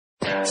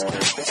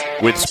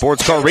With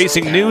sports car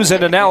racing news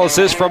and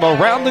analysis from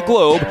around the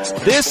globe,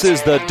 this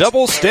is the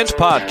Double Stint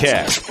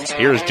Podcast.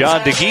 Here's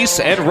John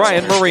DeGeese and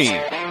Ryan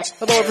Marine.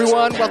 Hello,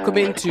 everyone. Welcome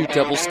into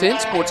Double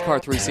Stint, Sports Car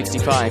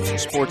 365,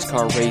 sports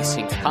car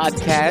racing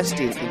podcast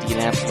in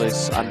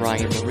Indianapolis. I'm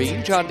Ryan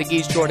Marine. John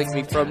DeGeese joining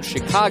me from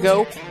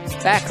Chicago,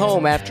 back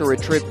home after a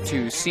trip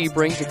to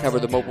Sebring to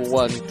cover the Mobil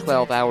 1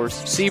 12 Hours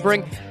of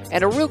Sebring.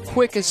 And a real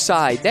quick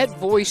aside, that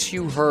voice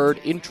you heard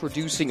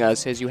introducing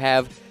us, as you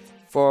have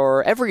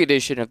for every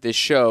edition of this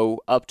show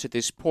up to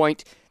this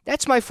point,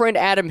 that's my friend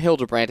Adam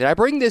Hildebrand. And I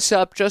bring this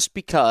up just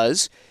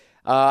because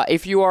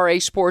if you are a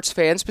sports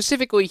fan,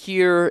 specifically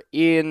here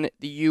in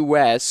the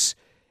U.S.,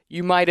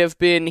 you might have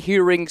been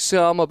hearing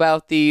some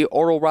about the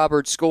Oral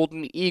Roberts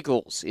Golden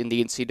Eagles in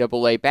the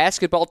NCAA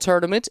basketball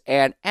tournament,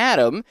 and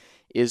Adam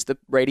is the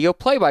radio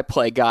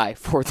play-by-play guy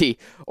for the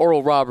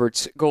Oral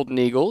Roberts Golden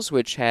Eagles,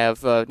 which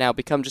have now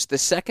become just the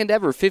second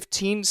ever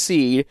 15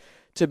 seed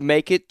to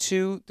make it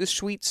to the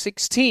Sweet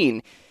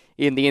 16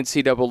 in the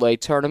NCAA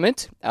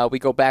tournament. We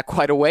go back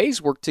quite a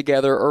ways, worked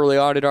together early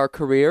on in our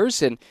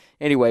careers, and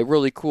anyway,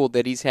 really cool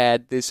that he's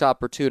had this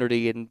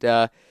opportunity, and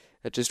I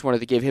just wanted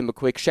to give him a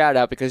quick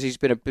shout-out because he's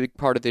been a big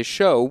part of this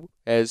show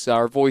as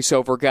our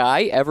voiceover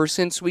guy ever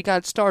since we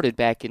got started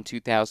back in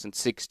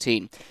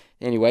 2016.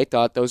 Anyway,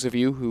 thought those of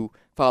you who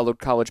followed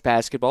college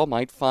basketball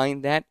might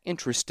find that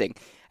interesting.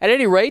 At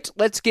any rate,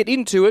 let's get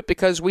into it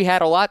because we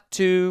have a lot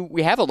to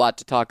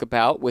talk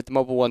about with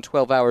Mobil 1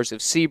 12 Hours of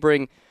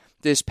Sebring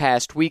this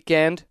past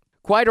weekend.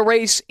 Quite a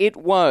race it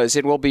was,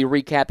 and we'll be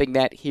recapping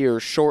that here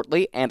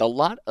shortly, and a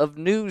lot of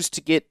news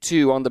to get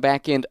to on the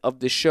back end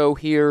of the show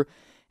here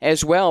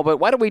as well. But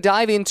why don't we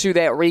dive into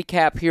that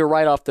recap here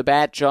right off the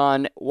bat,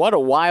 John? What a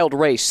wild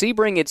race.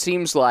 Sebring, it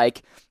seems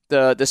like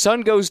the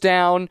sun goes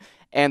down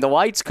and the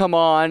lights come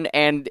on,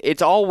 and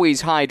it's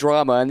always high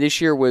drama, and this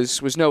year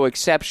was no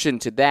exception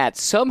to that.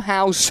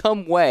 Somehow,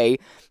 some way,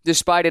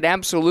 despite an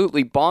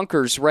absolutely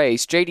bonkers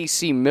race,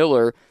 JDC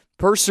Miller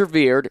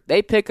persevered.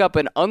 They pick up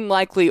an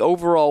unlikely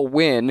overall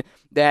win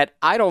that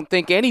I don't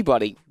think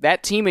anybody,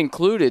 that team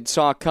included,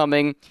 saw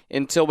coming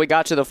until we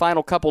got to the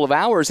final couple of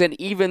hours, and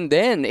even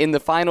then, in the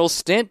final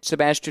stint,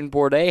 Sebastian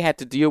Bourdais had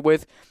to deal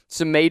with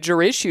some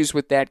major issues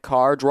with that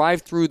car,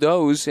 drive through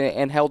those,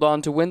 and held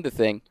on to win the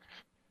thing.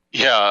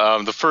 Yeah,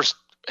 the first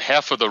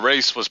half of the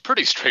race was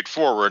pretty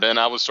straightforward, and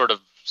I was sort of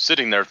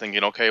sitting there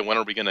thinking, okay, when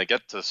are we going to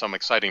get to some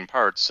exciting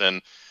parts?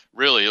 And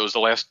really, it was the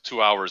last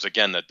 2 hours,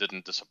 again, that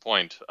didn't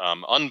disappoint.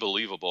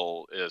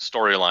 Unbelievable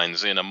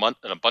storylines in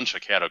a bunch of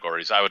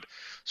categories. I would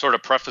sort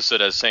of preface it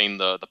as saying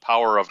the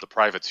power of the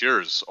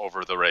privateers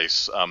over the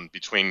race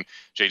between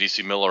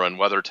JDC Miller and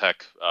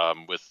WeatherTech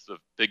with the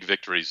big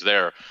victories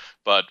there.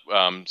 But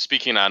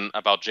speaking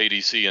about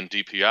JDC and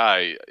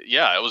DPI,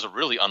 yeah, it was a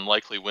really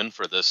unlikely win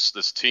for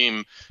this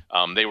team.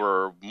 They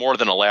were more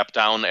than a lap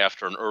down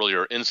after an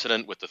earlier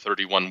incident with the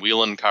 31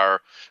 Whelen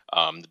car.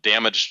 The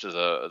damage to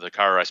the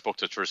car, I spoke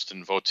to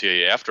Tristan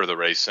Vautier after the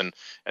race, and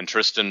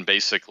Tristan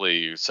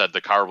basically said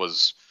the car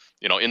was,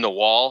 in the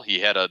wall. He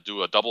had to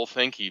do a double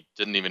think. He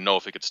didn't even know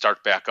if he could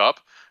start back up,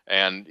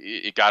 and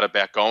it got it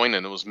back going,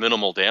 and it was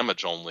minimal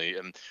damage only.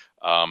 And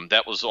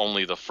that was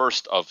only the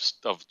first of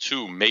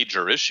two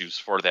major issues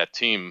for that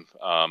team.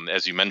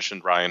 As you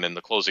mentioned, Ryan, in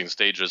the closing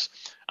stages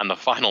on the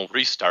final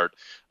restart,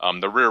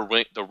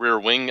 the rear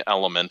wing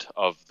element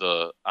of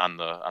on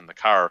the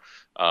car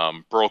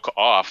broke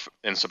off,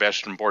 and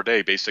Sebastian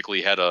Bourdais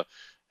basically had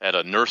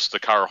to nurse the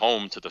car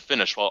home to the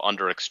finish while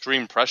under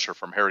extreme pressure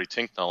from Harry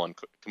Tinknell and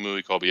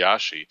Kamui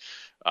Kobayashi.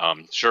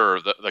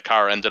 Sure, the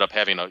car ended up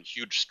having a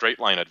huge straight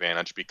line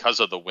advantage because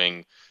of the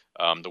wing,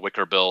 the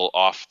wicker bill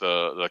off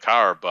the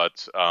car,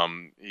 but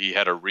he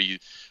had to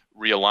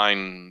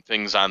realign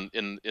things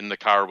in the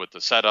car with the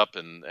setup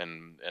and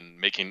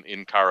making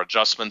in-car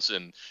adjustments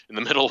in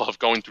the middle of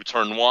going through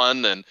turn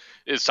one, and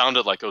it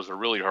sounded like it was a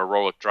really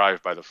heroic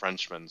drive by the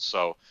Frenchman.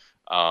 So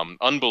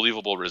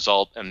unbelievable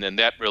result, and then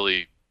that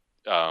really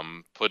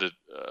put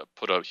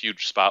a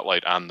huge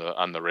spotlight on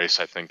the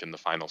race, I think, in the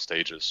final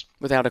stages.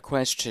 Without a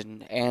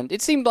question. And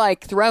it seemed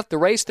like throughout the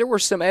race there were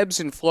some ebbs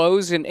and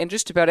flows, and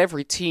just about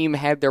every team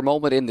had their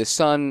moment in the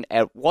sun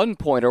at one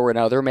point or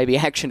another, maybe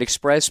Action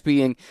Express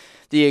being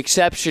the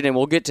exception, and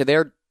we'll get to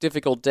their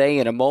difficult day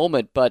in a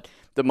moment. But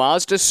the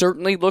Mazda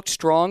certainly looked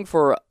strong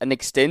for an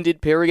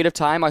extended period of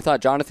time. I thought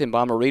Jonathan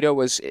Bomarito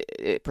was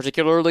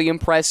particularly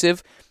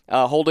impressive,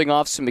 holding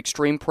off some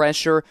extreme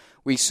pressure.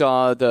 We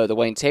saw the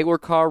Wayne Taylor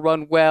car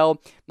run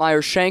well.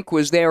 Meyer Shank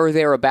was there or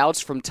thereabouts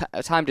from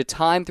time to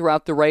time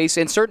throughout the race.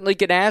 And certainly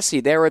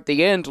Ganassi there at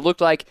the end looked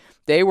like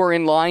they were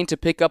in line to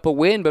pick up a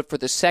win. But for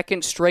the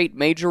second straight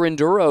major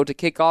enduro to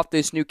kick off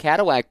this new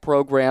Cadillac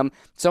program,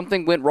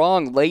 something went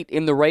wrong late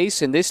in the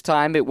race. And this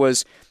time it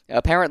was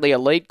apparently a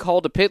late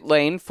call to pit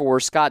lane for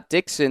Scott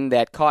Dixon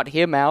that caught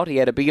him out. He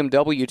had a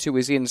BMW to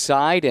his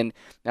inside, and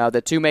the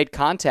two made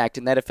contact,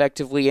 and that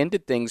effectively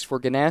ended things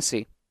for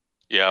Ganassi.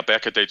 Yeah,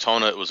 back at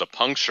Daytona, it was a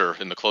puncture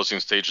in the closing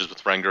stages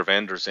with Renger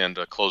van der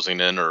Zande closing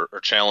in or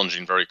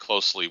challenging very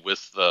closely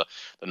with the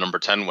number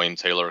 10 Wayne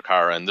Taylor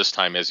car. And this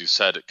time, as you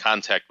said,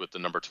 contact with the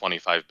number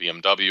 25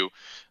 BMW.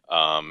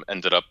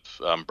 Ended up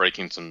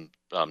breaking some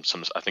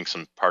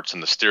parts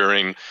in the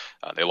steering.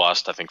 They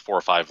lost, I think, 4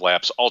 or 5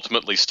 laps.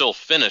 Ultimately, still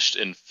finished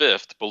in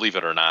 5th, believe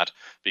it or not,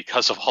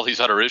 because of all these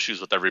other issues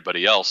with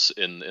everybody else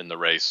in the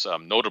race,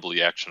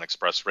 notably Action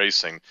Express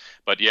Racing.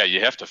 But yeah,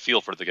 you have to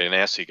feel for the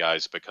Ganassi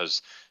guys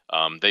because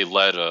they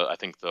led, I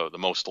think, the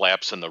most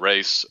laps in the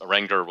race.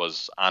 Renger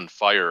was on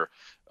fire.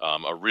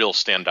 A real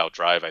standout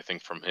drive, I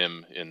think, from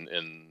him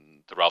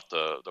in throughout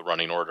the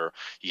running order.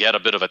 He had a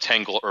bit of a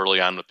tangle early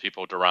on with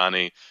Pipo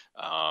Derani.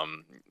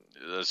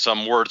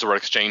 Some words were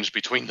exchanged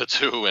between the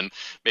two, and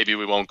maybe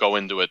we won't go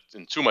into it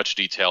in too much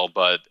detail,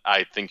 but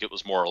I think it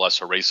was more or less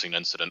a racing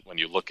incident when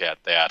you look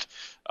at that.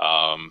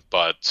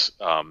 But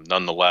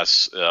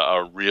nonetheless,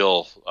 a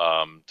real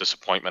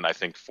disappointment, I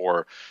think,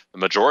 for the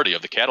majority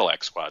of the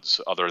Cadillac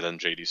squads other than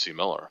JDC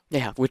Miller.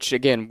 Yeah, which,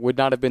 again, would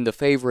not have been the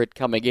favorite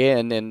coming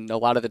in, and a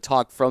lot of the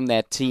talk from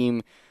that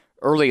team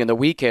early in the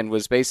weekend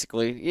was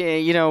basically,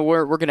 yeah,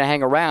 we're going to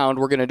hang around,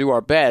 we're going to do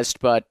our best,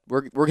 but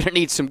we're going to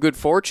need some good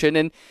fortune,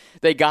 and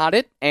they got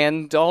it,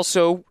 and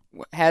also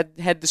had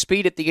the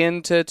speed at the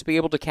end to be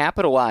able to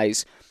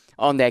capitalize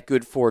on that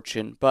good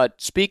fortune.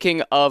 But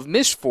speaking of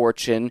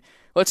misfortune,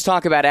 let's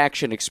talk about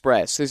Action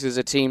Express. This is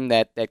a team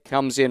that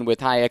comes in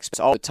with high expectations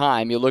all the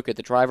time. You look at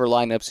the driver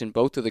lineups in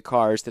both of the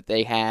cars that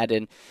they had,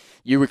 and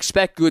you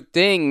expect good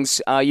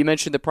things. You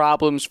mentioned the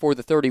problems for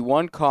the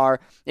 31 car.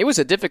 It was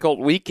a difficult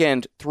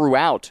weekend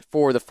throughout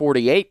for the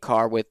 48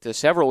 car with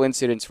several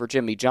incidents for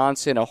Jimmie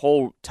Johnson, a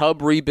whole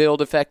tub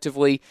rebuild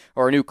effectively,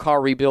 or a new car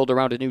rebuild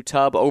around a new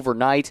tub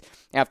overnight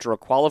after a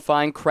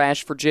qualifying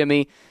crash for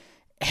Jimmie,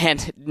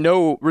 and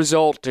no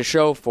result to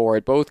show for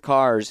it. Both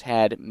cars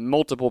had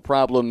multiple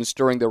problems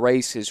during the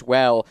race as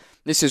well.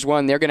 This is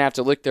one they're going to have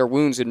to lick their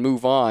wounds and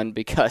move on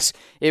because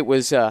it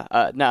was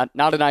not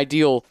an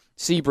ideal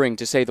Sebring,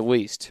 to say the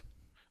least.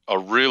 A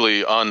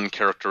really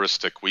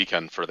uncharacteristic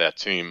weekend for that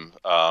team.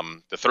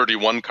 The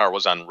 31 car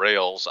was on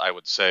rails, I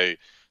would say,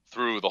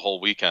 through the whole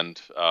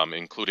weekend,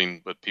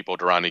 including with Pipo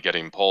Derani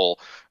getting pole.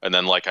 And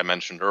then, like I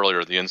mentioned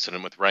earlier, the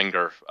incident with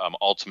Renger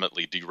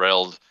ultimately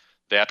derailed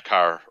that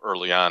car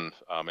early on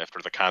after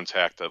the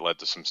contact that led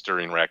to some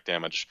steering rack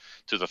damage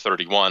to the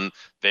 31.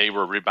 They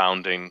were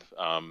rebounding.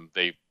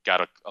 They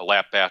got a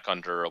lap back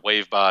under a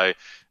wave by.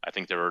 I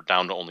think they were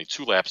down to only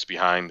 2 laps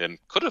behind and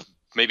could have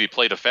maybe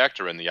played a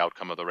factor in the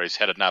outcome of the race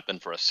had it not been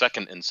for a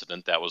second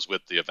incident that was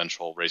with the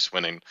eventual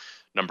race-winning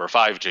number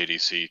 5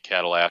 JDC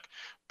Cadillac.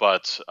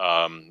 But,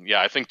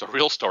 I think the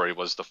real story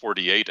was the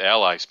 48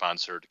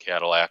 Ally-sponsored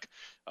Cadillac.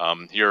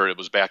 Here it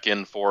was back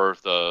in for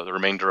the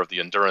remainder of the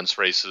endurance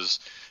races.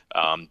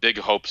 Big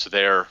hopes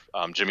there.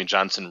 Jimmie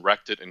Johnson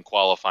wrecked it in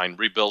qualifying,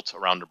 rebuilt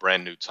around a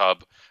brand new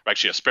tub, or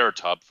actually a spare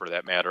tub for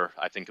that matter.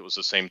 I think it was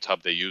the same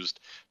tub they used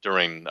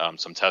during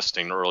some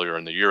testing earlier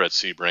in the year at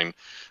Sebring.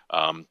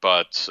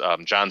 But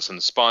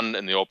Johnson spun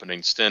in the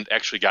opening stint,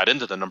 actually got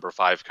into the number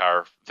 5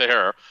 car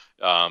there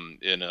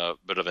in a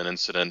bit of an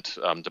incident,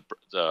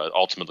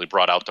 ultimately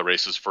brought out the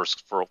race's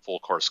first full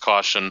course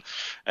caution.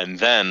 And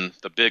then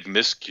the big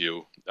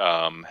miscue,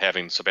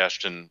 having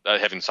Simon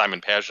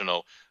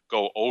Pagenaud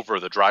go over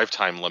the drive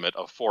time limit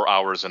of 4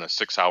 hours in a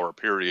 6-hour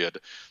period.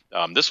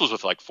 This was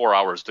with like 4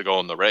 hours to go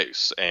in the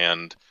race.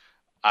 And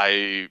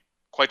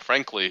quite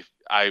frankly,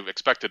 I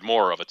expected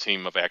more of a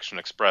team of Action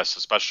Express,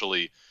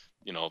 especially,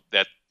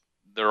 that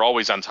they're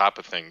always on top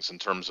of things in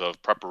terms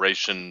of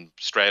preparation,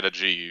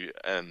 strategy,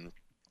 and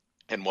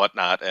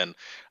whatnot. And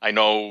I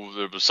know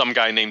there was some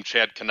guy named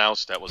Chad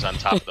Knaus that was on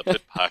top of the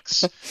pit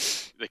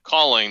box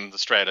calling the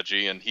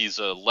strategy, and he's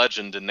a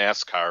legend in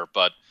NASCAR,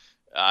 but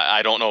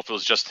I don't know if it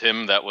was just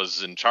him that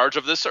was in charge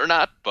of this or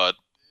not, but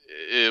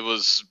it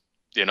was,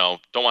 don't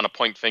want to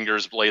point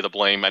fingers, lay the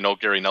blame. I know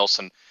Gary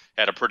Nelson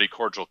had a pretty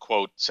cordial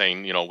quote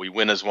saying, we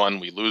win as one,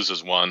 we lose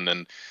as one.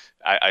 And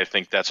I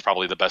think that's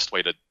probably the best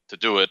way to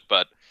do it.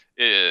 But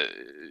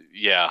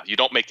you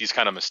don't make these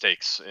kind of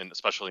mistakes,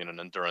 especially in an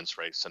endurance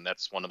race. And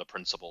that's one of the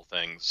principal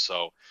things.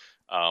 So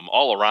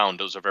all around,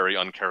 it was a very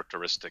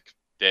uncharacteristic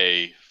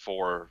day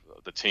for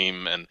the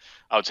team, and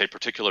I would say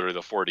particularly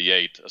the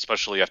 48,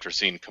 especially after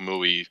seeing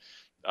Kamui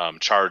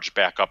charge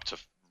back up to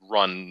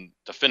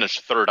finish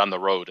third on the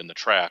road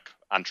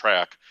on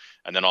track,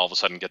 and then all of a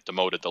sudden get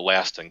demoted the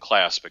last in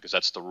class because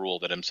that's the rule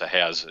that IMSA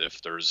has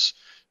if there's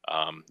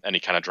any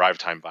kind of drive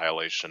time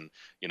violation.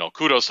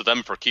 Kudos to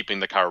them for keeping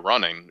the car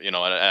running. And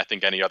I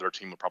think any other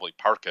team would probably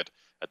park it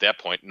at that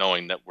point,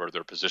 knowing that where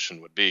their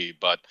position would be,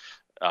 but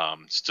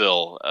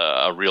still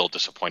a real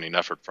disappointing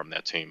effort from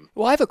that team.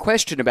 Well, I have a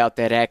question about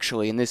that,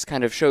 actually, and this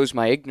kind of shows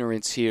my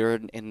ignorance here,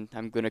 and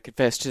I'm going to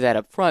confess to that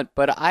up front,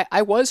 but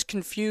I was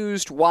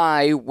confused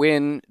why,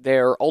 when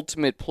their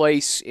ultimate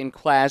place in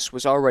class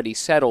was already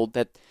settled,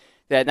 that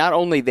not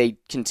only they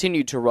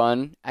continued to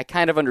run, I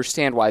kind of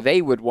understand why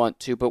they would want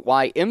to, but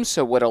why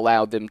IMSA would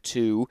allow them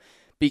to,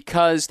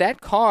 because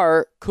that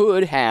car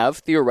could have,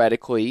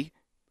 theoretically,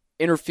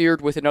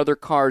 interfered with another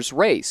car's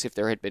race. If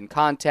there had been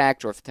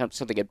contact or if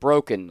something had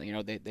broken,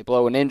 they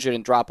blow an engine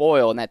and drop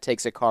oil and that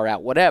takes a car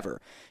out,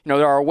 whatever.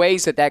 There are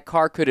ways that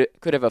car could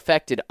have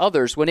affected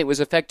others when it was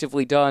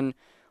effectively done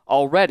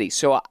already.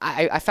 So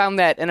I found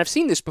that, and I've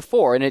seen this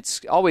before, and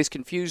it's always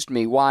confused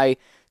me why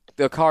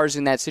the cars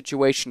in that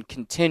situation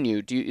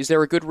continue. Is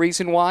there a good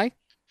reason why?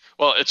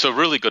 Well, it's a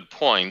really good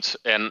point,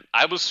 and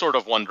I was sort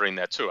of wondering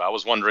that too. I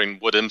was wondering,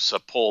 would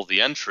IMSA pull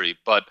the entry?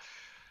 But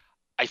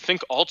I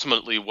think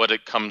ultimately what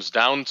it comes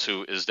down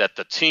to is that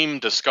the team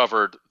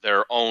discovered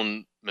their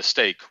own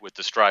mistake with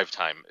this drive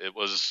time. It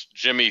was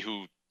Jimmy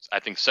who,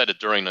 I think, said it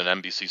during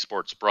an NBC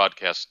Sports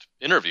broadcast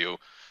interview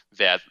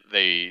that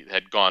they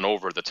had gone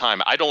over the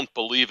time. I don't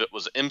believe it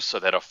was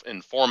IMSA that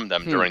informed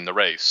them during the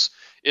race.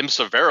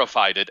 IMSA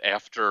verified it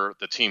after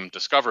the team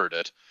discovered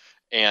it.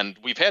 And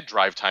we've had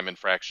drive time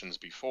infractions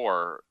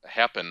before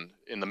happen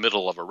in the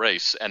middle of a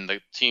race, and the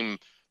team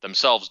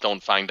themselves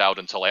don't find out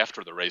until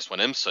after the race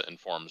when IMSA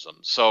informs them.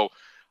 So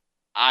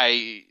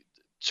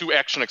to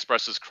Action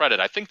Express's credit,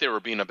 I think they were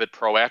being a bit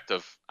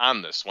proactive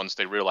on this. Once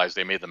they realized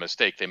they made the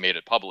mistake, they made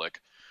it public.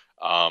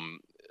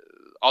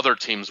 Other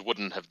teams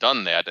wouldn't have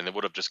done that, and they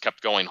would have just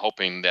kept going,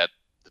 hoping that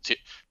the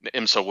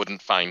IMSA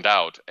wouldn't find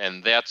out.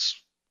 And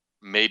that's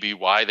maybe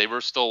why they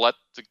were still let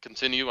to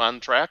continue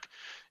on track.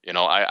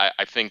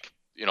 I think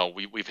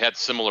we've had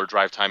similar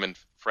drive time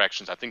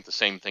infractions. I think the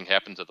same thing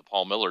happened to the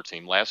Paul Miller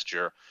team last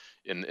year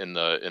in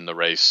the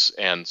race,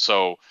 and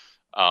so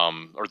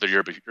or the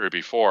year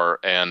before,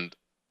 and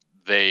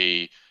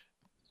they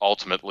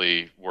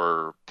ultimately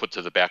were put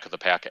to the back of the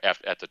pack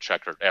after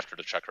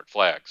the checkered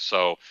flag.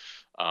 So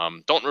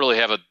don't really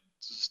have a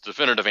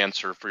definitive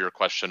answer for your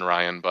question,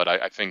 Ryan, but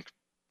I think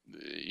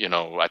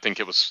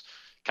it was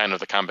kind of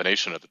the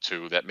combination of the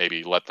two that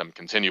maybe let them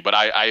continue. But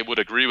I would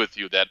agree with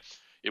you that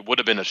it would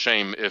have been a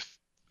shame if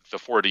the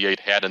 48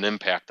 had an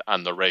impact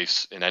on the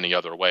race in any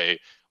other way,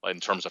 in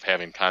terms of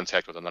having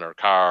contact with another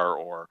car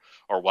or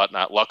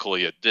whatnot.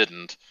 Luckily, it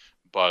didn't,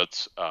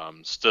 but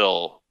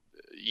still,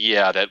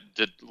 yeah, that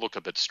did look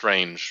a bit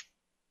strange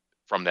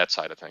from that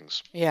side of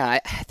things. Yeah,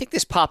 I think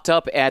this popped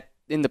up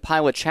in the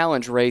Pilot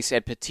Challenge race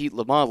at Petit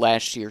Le Mans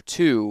last year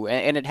too,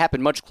 and it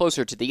happened much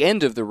closer to the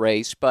end of the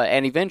race.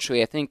 And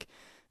eventually, I think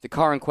the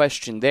car in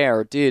question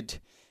there did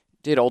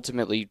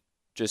ultimately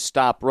just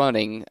stop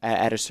running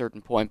at a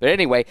certain point. But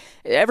anyway,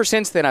 ever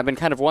since then, I've been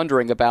kind of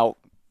wondering about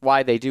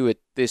why they do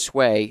it this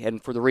way,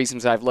 and for the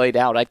reasons I've laid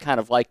out, I'd kind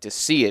of like to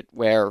see it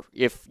where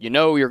if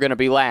you're going to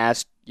be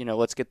last,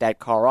 let's get that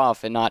car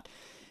off and not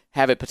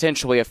have it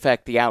potentially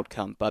affect the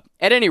outcome. But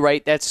at any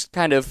rate, that's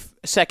kind of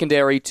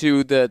secondary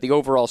to the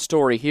overall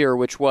story here,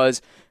 which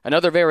was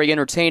another very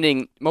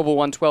entertaining Mobil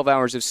 1 12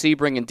 Hours of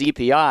Sebring and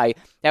DPI.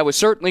 That was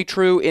certainly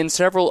true in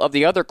several of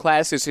the other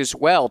classes as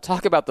well.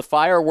 Talk about the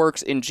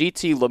fireworks in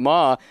GT Le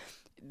Mans.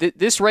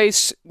 This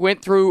race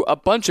went through a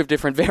bunch of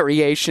different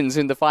variations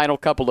in the final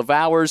couple of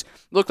hours.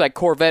 Looked like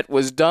Corvette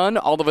was done.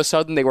 All of a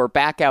sudden, they were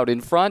back out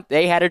in front.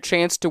 They had a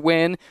chance to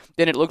win.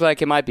 Then it looked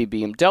like it might be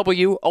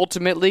BMW.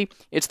 Ultimately,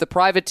 it's the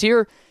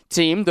privateer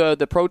team,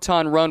 the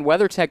Proton Run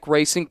WeatherTech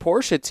Racing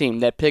Porsche team,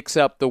 that picks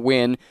up the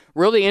win.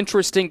 Really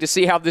interesting to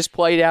see how this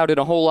played out, and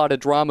a whole lot of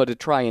drama to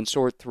try and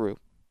sort through.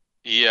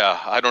 Yeah,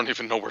 I don't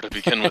even know where to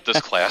begin with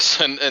this class.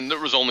 And there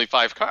was only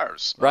 5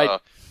 cars. Right.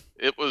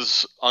 It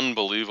was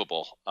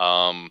unbelievable.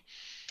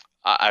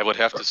 I would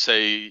have to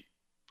say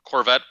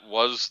Corvette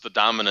was the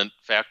dominant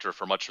factor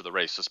for much of the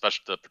race,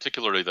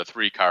 particularly the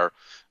 3-car.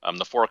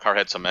 The 4-car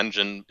had some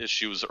engine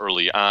issues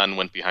early on,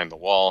 went behind the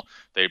wall.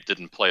 They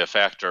didn't play a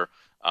factor.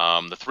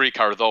 The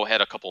 3-car, though, had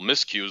a couple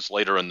miscues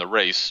later in the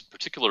race,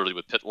 particularly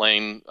with pit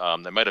lane.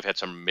 They might have had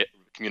some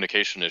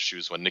communication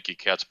issues when Nicky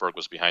Katzberg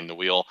was behind the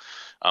wheel.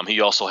 He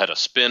also had a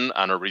spin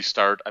on a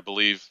restart, I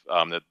believe,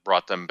 that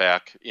brought them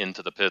back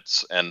into the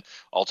pits and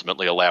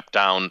ultimately a lap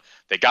down.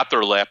 They got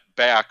their lap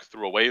back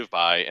through a wave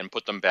by and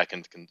put them back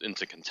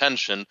into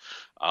contention.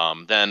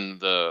 Then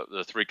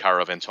the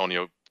 3-car of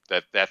Antonio,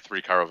 that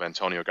 3-car of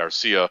Antonio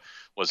Garcia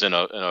was in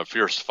a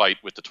fierce fight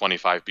with the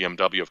 25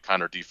 BMW of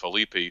Connor De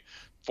Filippi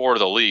for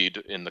the lead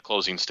in the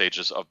closing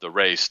stages of the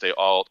race.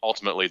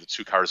 Ultimately, the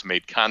 2 cars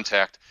made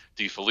contact.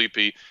 De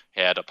Filippi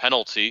had a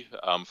penalty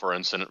for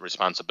incident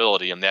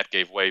responsibility, and that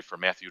gave way for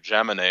Matthew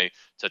Jaminet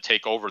to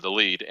take over the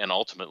lead and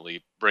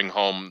ultimately bring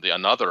home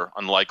another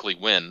unlikely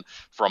win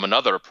from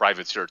another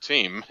privateer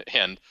team.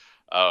 And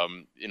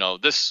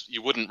this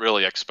you wouldn't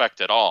really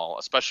expect at all,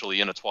 especially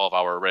in a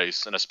 12-hour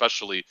race, and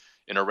especially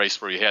in a race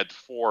where you had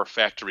 4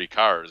 factory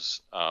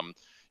cars.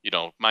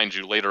 Mind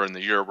you, later in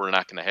the year, we're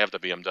not going to have the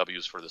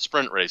BMWs for the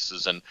sprint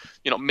races, and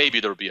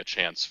maybe there'll be a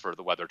chance for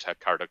the WeatherTech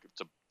car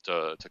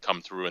to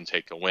come through and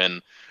take a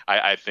win.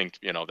 I think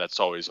that's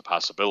always a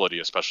possibility,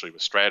 especially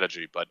with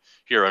strategy. But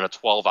here in a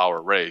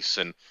 12-hour race,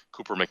 and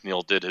Cooper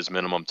McNeil did his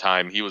minimum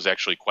time, he was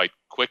actually quite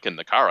quick in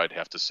the car, I'd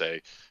have to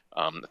say.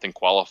 I think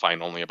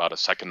qualifying only about a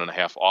second and a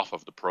half off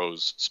of the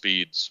pros'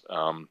 speeds.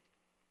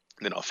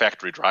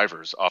 factory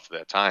drivers off of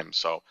that time.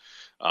 So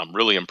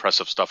really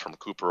impressive stuff from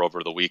Cooper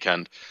over the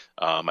weekend.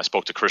 I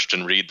spoke to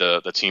Christian Reed,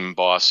 the team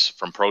boss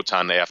from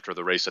Proton, after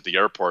the race at the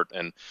airport,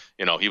 and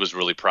he was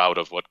really proud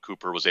of what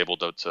Cooper was able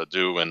to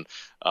do, and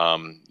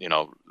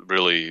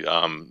really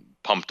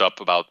pumped up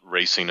about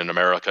racing in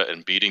America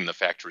and beating the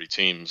factory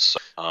teams.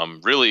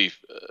 Really,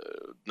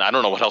 I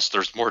don't know what else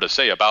there's more to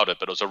say about it,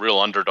 but it was a real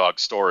underdog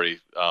story,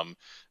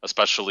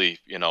 especially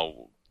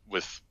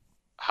with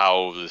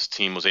how this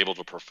team was able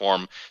to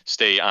perform,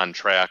 stay on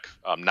track,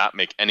 not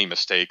make any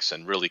mistakes,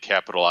 and really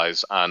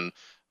capitalize on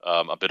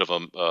a bit of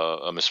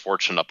a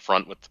misfortune up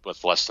front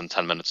with less than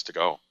 10 minutes to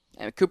go.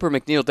 And Cooper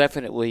MacNeil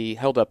definitely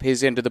held up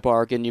his end of the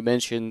bargain. You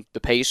mentioned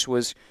the pace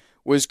was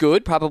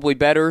good, probably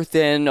better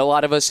than a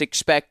lot of us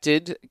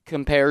expected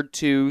compared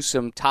to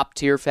some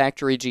top-tier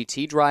factory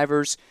GT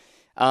drivers.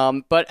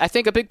 But I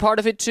think a big part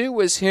of it, too,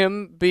 was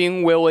him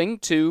being willing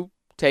to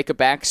take a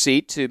back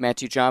seat to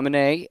Mathieu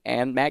Jaminet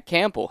and Matt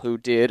Campbell, who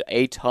did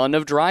a ton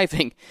of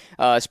driving,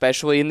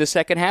 especially in the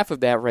second half of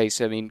that race.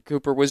 I mean,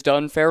 Cooper was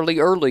done fairly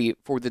early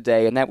for the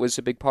day, and that was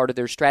a big part of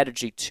their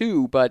strategy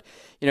too. But,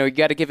 you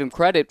got to give him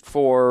credit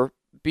for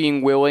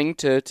being willing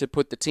to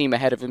put the team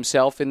ahead of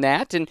himself in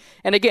that. And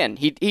again,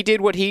 he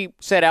did what he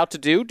set out to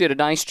do, did a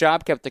nice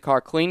job, kept the car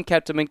clean,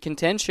 kept them in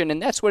contention,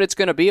 and that's what it's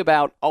going to be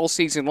about all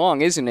season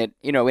long, isn't it?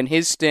 In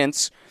his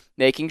stints,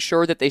 making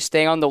sure that they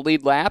stay on the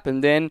lead lap,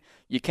 and then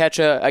you catch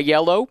a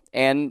yellow,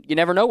 and you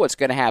never know what's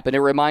going to happen. It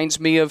reminds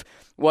me of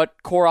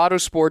what Core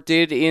Autosport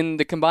did in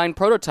the combined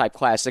prototype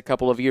class a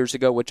couple of years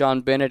ago with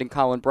John Bennett and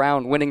Colin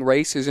Brown, winning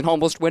races and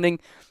almost winning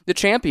the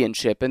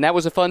championship. And that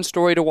was a fun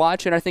story to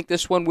watch, and I think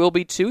this one will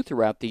be too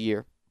throughout the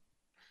year.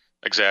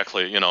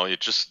 Exactly.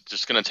 It's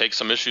just going to take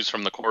some issues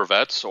from the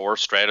Corvettes or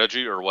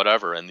strategy or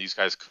whatever, and these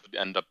guys could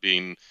end up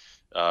being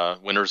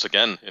winners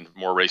again in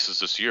more races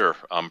this year.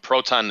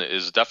 Proton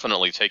is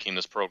definitely taking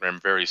this program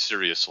very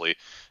seriously,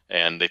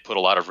 and they put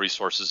a lot of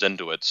resources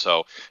into it.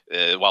 So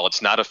while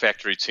it's not a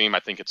factory team, I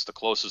think it's the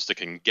closest it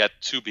can get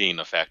to being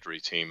a factory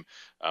team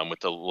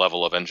with the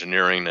level of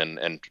engineering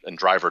and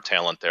driver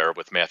talent there,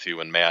 with Matthew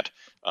and Matt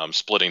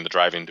splitting the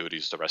driving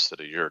duties the rest of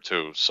the year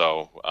too.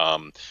 So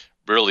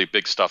really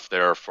big stuff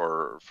there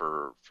for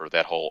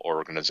that whole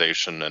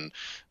organization.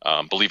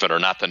 And believe it or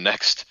not, the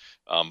next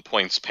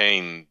points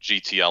paying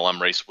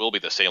GTLM race will be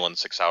the Salem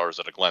 6 Hours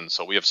at a Glen.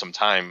 So we have some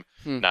time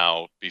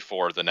now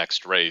before the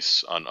next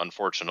race,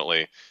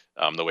 unfortunately,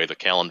 the way the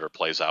calendar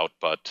plays out.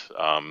 But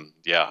I'm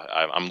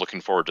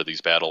looking forward to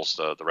these battles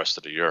the rest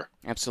of the year.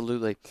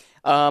 Absolutely.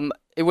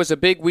 It was a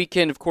big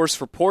weekend, of course,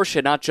 for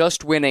Porsche, not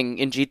just winning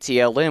in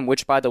GTLM,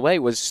 which, by the way,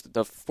 was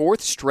the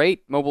fourth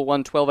straight Mobil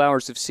 1 12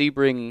 Hours of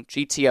Sebring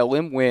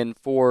GTLM win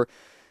for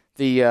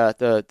the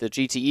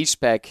GT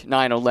eSpec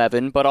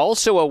 911, but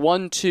also a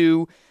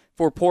 1-2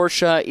 for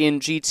Porsche in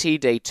GT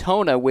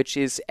Daytona, which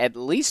is at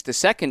least the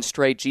second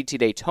straight GT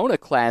Daytona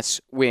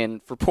class win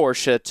for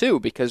Porsche, too,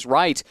 because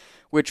Wright,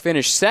 which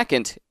finished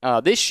second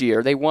this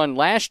year, they won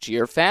last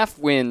year. Pfaff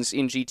wins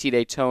in GT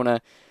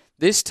Daytona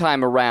this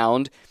time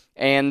around,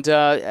 and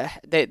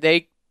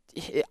they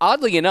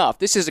oddly enough,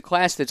 this is a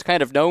class that's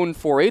kind of known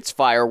for its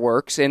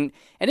fireworks, and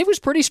it was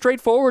pretty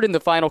straightforward in the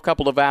final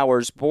couple of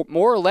hours.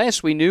 More or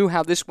less, we knew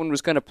how this one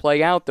was going to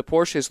play out. The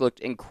Porsches looked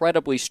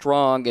incredibly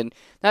strong, and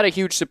not a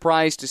huge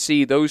surprise to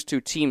see those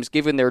two teams,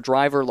 given their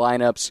driver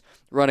lineups,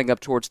 running up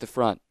towards the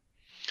front.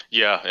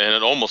 Yeah, and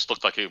it almost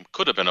looked like it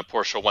could have been a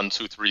Porsche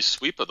 1-2-3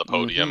 sweep of the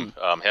podium,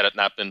 had it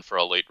not been for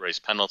a late race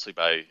penalty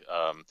by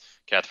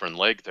Catherine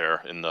Legge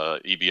there in the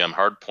EBM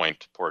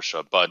Hardpoint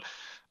Porsche. But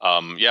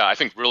I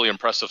think really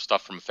impressive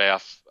stuff from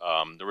Pfaff.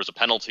 There was a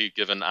penalty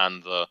given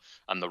on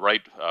the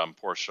right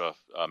Porsche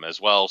as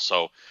well,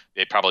 so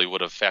they probably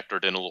would have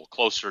factored in a little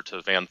closer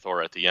to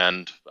Vanthoor at the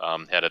end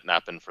had it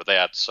not been for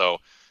that. So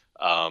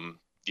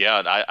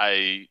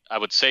I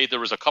would say there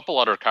was a couple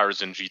other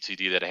cars in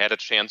GTD that had a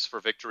chance for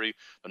victory.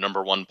 The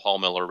number 1 Paul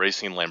Miller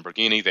Racing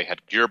Lamborghini, they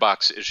had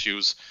gearbox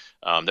issues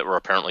that were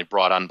apparently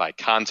brought on by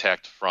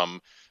contact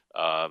from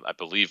I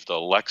believe the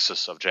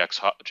Lexus of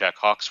Jack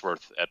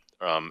Hawksworth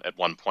at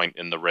one point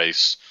in the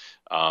race,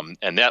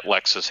 and that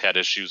Lexus had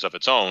issues of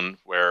its own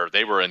where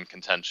they were in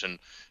contention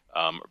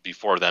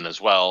before then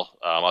as well,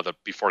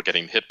 before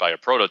getting hit by a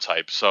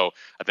prototype. So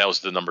that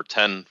was the number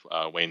 10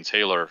 Wayne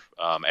Taylor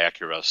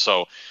Acura.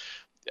 So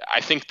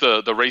I think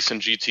the race in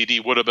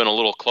GTD would have been a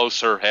little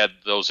closer had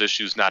those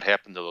issues not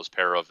happened to those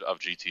pair of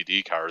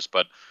GTD cars,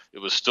 but it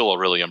was still a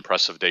really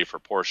impressive day for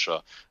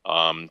Porsche.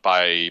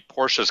 By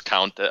Porsche's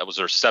count, that was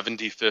their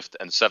 75th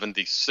and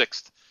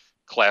 76th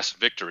class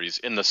victories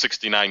in the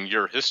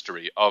 69-year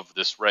history of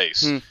this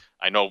race.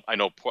 I know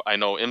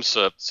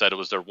IMSA said it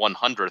was their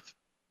 100th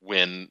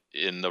win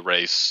in the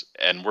race,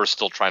 and we're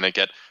still trying to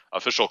get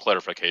official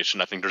clarification.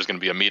 I think there's going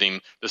to be a meeting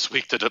this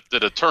week to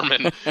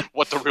determine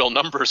what the real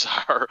numbers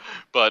are,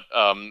 but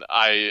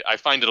I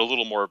find it a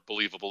little more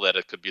believable that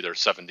it could be their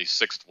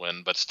 76th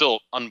win, but still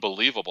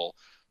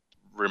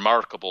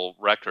remarkable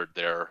record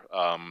there,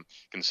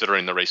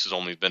 considering the race has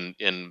only been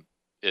in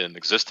in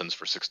existence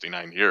for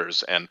 69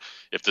 years. And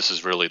if this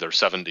is really their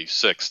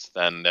 76th,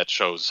 then that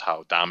shows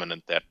how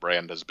dominant that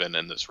brand has been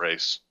in this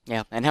race.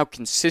 Yeah, and how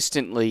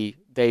consistently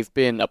they've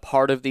been a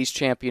part of these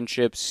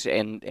championships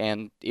and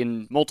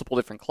in multiple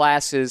different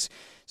classes.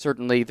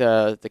 Certainly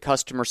the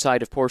customer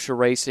side of Porsche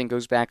racing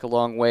goes back a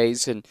long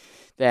ways, and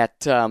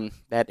that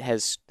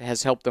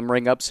has helped them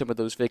ring up some of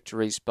those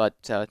victories.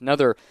 But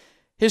another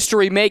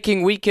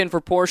history-making weekend for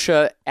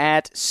Porsche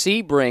at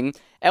Sebring.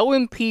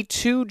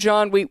 LMP2,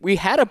 John, we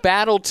had a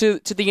battle to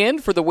the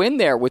end for the win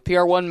there, with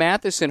PR1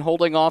 Mathiesen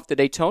holding off the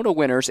Daytona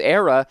winners,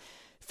 ERA,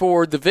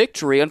 for the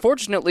victory.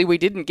 Unfortunately, we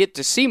didn't get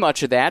to see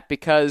much of that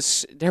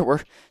because there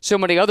were so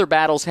many other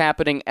battles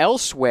happening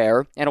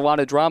elsewhere and a lot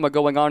of drama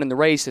going on in the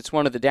race. It's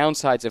one of the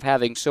downsides of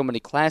having so many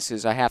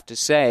classes, I have to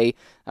say.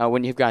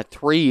 When you've got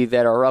three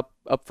that are up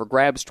for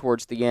grabs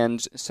towards the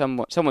end,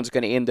 someone's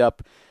going to end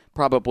up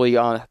probably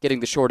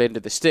getting the short end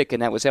of the stick,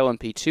 and that was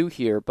LMP2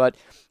 here. But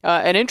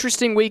an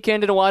interesting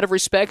weekend in a lot of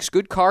respects.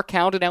 Good car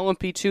count in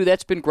LMP2.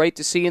 That's been great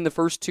to see in the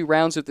first two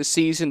rounds of the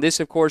season. This,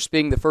 of course,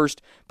 being the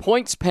first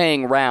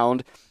points-paying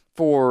round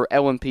for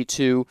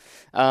LMP2.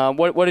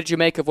 What did you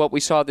make of what we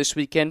saw this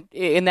weekend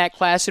in that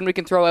class? And we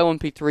can throw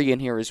LMP3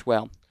 in here as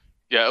well.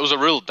 Yeah, it was a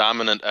real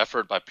dominant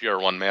effort by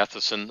PR1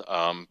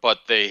 Mathiesen, but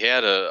they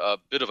had a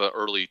bit of an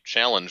early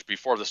challenge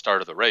before the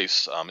start of the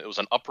race. It was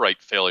an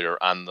upright failure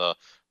on the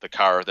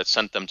car that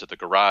sent them to the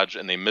garage,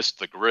 and they missed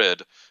the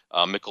grid.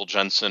 Mikkel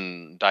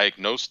Jensen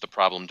diagnosed the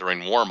problem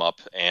during warm-up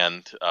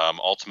and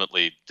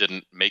ultimately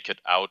didn't make it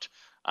out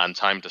on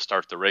time to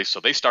start the race.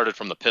 So they started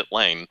from the pit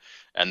lane,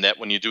 and that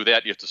when you do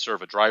that, you have to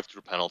serve a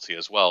drive-through penalty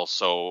as well.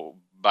 So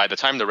by the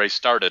time the race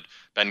started,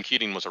 Ben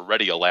Keating was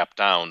already a lap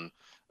down.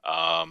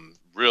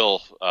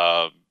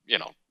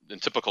 In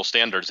typical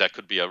standards, that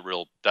could be a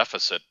real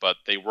deficit, but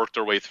they worked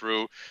their way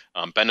through,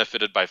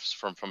 benefited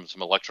from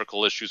some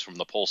electrical issues from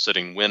the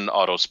pole-sitting Win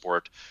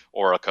Autosport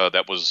Oreca.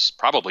 That was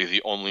probably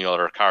the only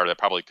other car that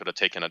probably could have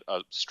taken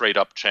a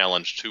straight-up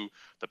challenge to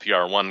the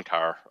PR1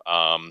 car.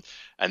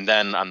 And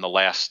then on the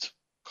last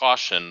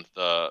caution,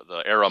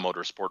 the Era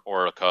Motorsport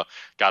Oreca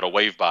got a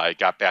wave by,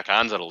 got back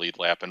onto the lead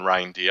lap, and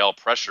Ryan Dalziel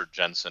pressured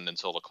Jensen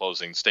until the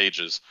closing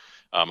stages.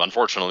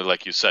 Unfortunately,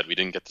 like you said, we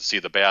didn't get to see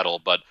the battle,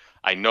 but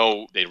I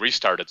know they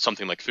restarted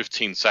something like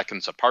 15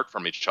 seconds apart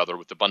from each other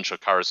with a bunch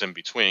of cars in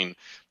between,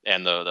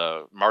 and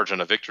the margin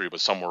of victory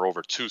was somewhere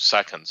over 2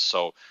 seconds.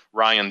 So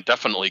Ryan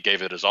definitely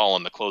gave it his all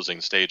in the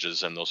closing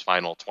stages in those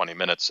final 20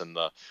 minutes in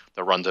the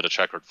run to the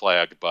checkered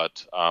flag.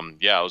 But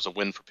it was a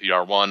win for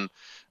PR1.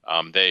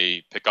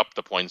 They pick up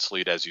the points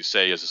lead, as you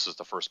say, as this is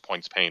the first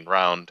points-paying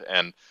round.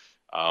 And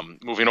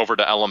moving over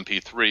to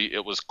LMP3,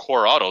 it was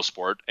Core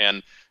Autosport.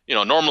 And,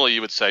 normally you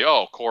would say,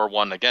 oh, Core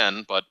won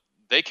again, but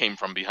they came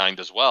from behind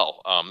as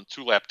well.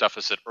 2-lap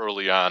deficit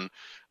early on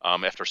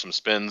after some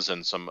spins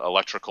and some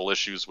electrical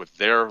issues with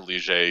their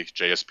Ligier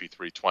JSP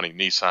 320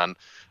 Nissan.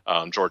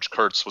 George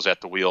Kurtz was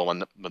at the wheel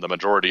when the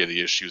majority of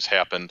the issues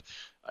happened,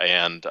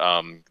 and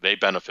they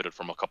benefited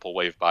from a couple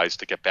wave bys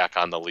to get back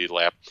on the lead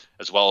lap,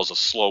 as well as a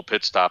slow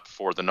pit stop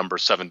for the number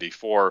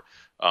 74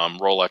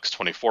 Rolex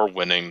 24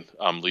 winning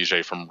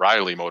Ligier from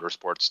Riley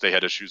Motorsports. They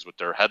had issues with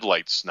their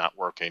headlights not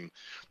working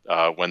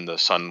when the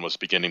sun was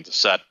beginning to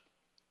set,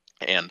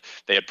 and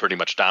they had pretty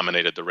much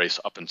dominated the race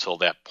up until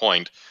that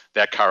point.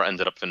 That car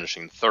ended up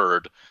finishing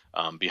third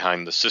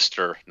behind the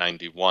sister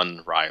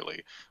 91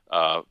 Riley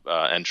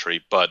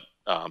entry. But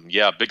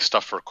big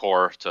stuff for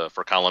Core,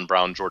 for Colin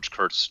Brown, George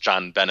Kurtz,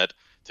 John Bennett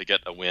to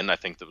get a win. I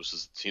think this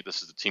is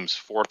the team's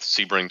fourth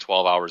Sebring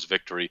 12 Hours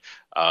victory,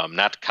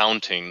 not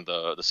counting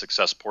the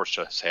success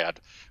Porsche has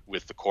had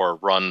with the Core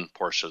Run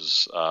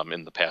Porsches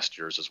in the past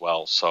years as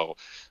well. So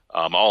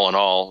all in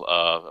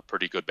all,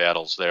 pretty good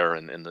battles there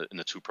in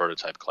the two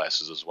prototype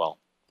classes as well.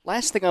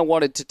 Last thing I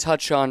wanted to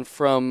touch on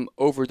from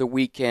over the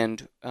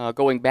weekend,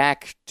 going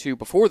back to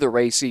before the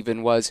race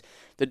even, was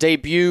the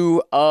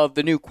debut of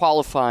the new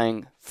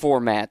qualifying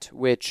format,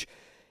 which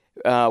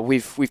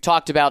we've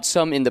talked about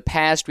some in the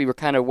past. We were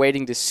kind of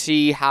waiting to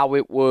see how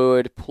it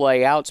would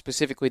play out,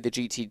 specifically the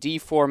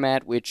GTD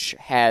format, which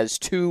has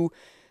two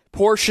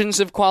portions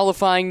of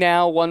qualifying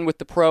now, one with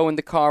the Pro in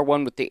the car,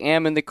 one with the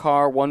AM in the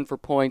car, one for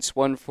points,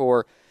 one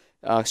for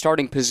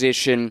starting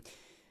position.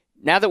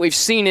 Now that we've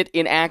seen it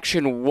in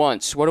action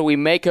once, what do we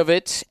make of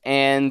it,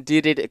 and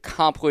did it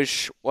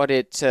accomplish what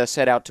it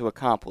set out to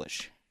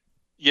accomplish?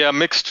 Yeah,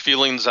 mixed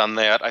feelings on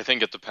that. I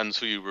think it depends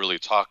who you really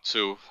talk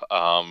to.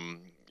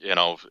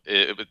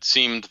 It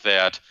seemed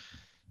that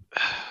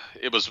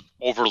it was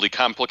overly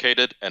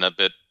complicated and a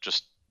bit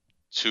just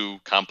too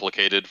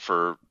complicated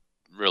for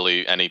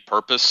really any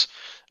purpose.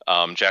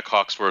 Jack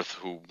Hawksworth,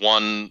 who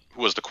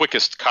was the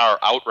quickest car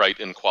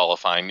outright in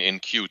qualifying in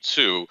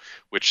Q2,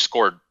 which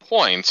scored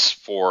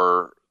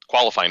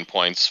qualifying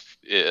points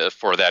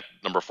for that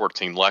number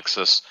 14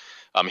 Lexus.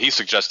 He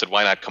suggested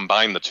why not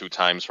combine the two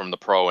times from the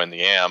Pro and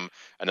the AM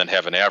and then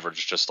have an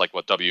average, just like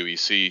what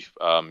WEC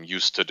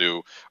used to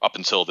do up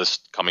until this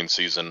coming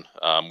season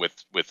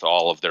with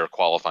all of their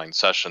qualifying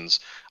sessions.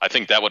 I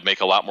think that would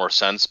make a lot more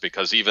sense,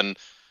 because even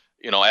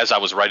as I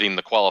was writing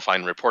the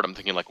qualifying report, I'm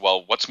thinking like,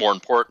 well, what's more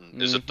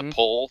important? Is it the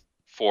pole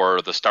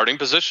for the starting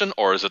position,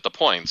 or is it the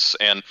points?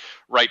 And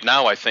right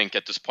now, I think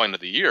at this point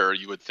of the year,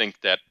 you would think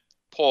that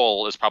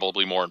pole is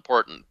probably more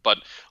important. But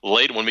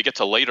when we get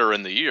to later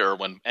in the year,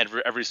 when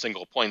every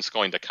single point's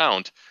going to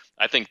count,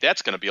 I think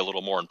that's going to be a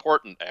little more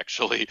important,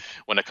 actually,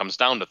 when it comes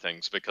down to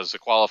things, because the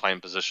qualifying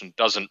position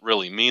doesn't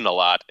really mean a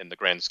lot in the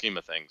grand scheme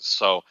of things.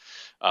 So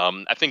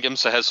I think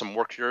IMSA has some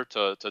work here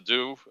to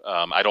do.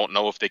 I don't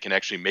know if they can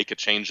actually make a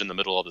change in the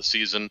middle of the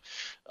season.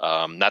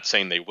 Not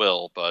saying they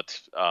will,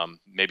 but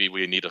maybe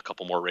we need a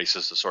couple more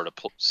races to sort of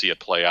see it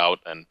play out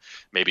and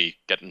maybe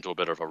get into a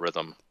bit of a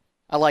rhythm.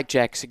 I like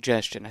Jack's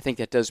suggestion. I think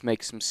that does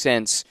make some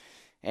sense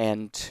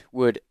and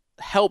would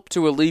help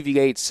to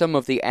alleviate some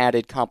of the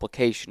added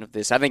complication of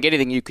this. I think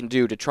anything you can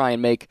do to try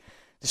and make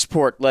the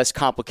sport less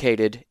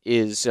complicated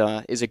is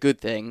a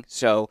good thing.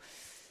 So,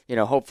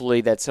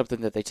 hopefully that's something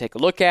that they take a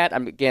look at.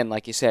 Again,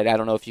 like you said, I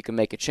don't know if you can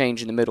make a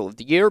change in the middle of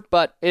the year,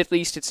 but at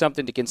least it's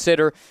something to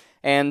consider.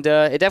 And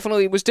it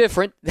definitely was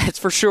different, that's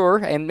for sure.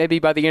 And maybe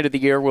by the end of the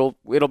year,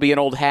 it'll be an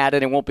old hat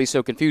and it won't be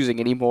so confusing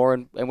anymore,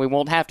 and we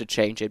won't have to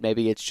change it.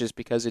 Maybe it's just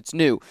because it's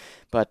new.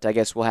 But I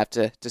guess we'll have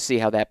to see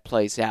how that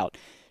plays out.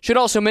 Should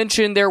also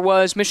mention there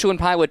was Michelin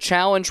Pilot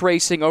Challenge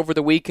racing over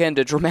the weekend,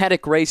 a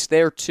dramatic race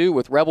there too,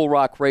 with Rebel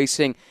Rock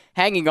Racing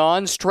hanging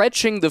on,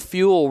 stretching the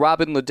fuel,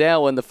 Robin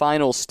Liddell in the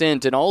final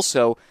stint, and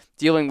also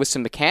dealing with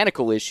some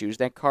mechanical issues.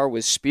 That car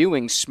was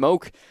spewing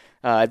smoke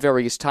at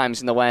various times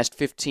in the last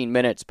 15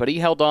 minutes, but he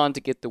held on to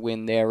get the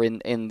win there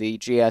in the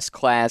GS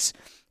class.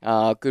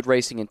 Good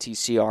racing in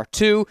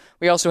TCR2.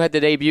 We also had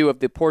the debut of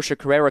the Porsche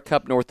Carrera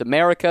Cup North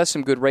America,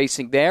 some good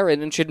racing there.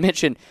 And I should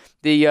mention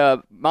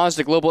the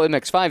Mazda Global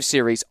MX-5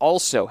 Series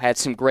also had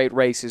some great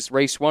races.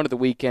 Race 1 of the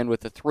weekend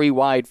with a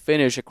 3-wide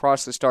finish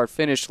across the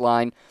start-finish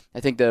line. I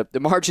think the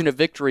margin of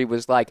victory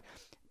was like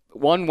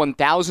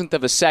 1/1000th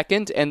of a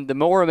second, and the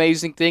more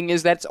amazing thing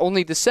is that's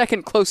only the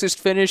second closest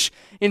finish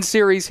in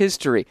series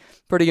history.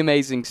 Pretty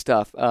amazing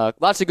stuff.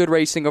 Lots of good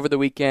racing over the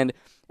weekend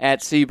at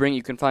Sebring.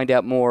 You can find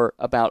out more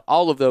about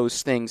all of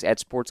those things at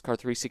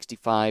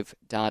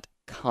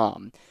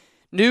sportscar365.com.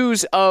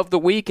 News of the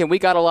week, and we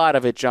got a lot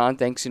of it, John,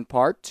 thanks in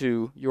part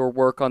to your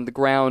work on the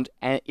ground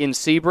in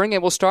Sebring.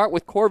 And we'll start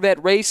with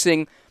Corvette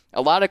Racing.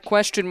 A lot of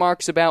question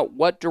marks about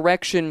what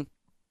direction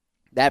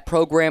that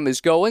program is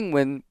going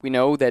when we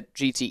know that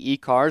GTE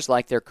cars,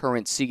 like their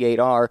current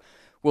C8R,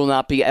 will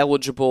not be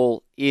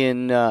eligible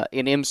in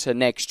IMSA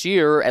next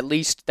year. At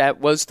least that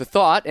was the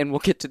thought, and we'll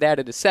get to that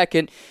in a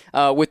second.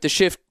 With the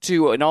shift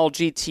to an all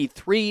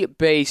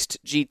GT3-based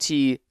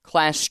GT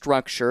class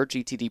structure,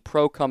 GTD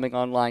Pro coming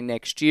online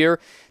next year,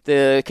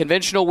 the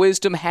conventional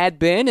wisdom had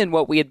been, and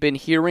what we had been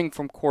hearing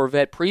from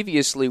Corvette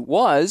previously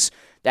was,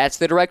 that's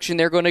the direction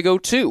they're going to go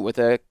to with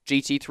a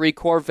GT3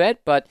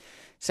 Corvette, but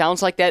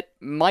sounds like that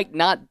might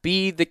not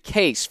be the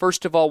case.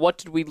 First of all, what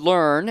did we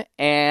learn?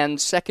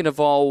 And second of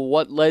all,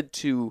 what led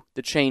to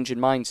the change in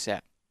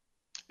mindset?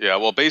 Yeah,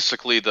 well,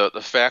 basically, the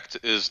fact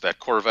is that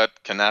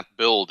Corvette cannot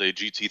build a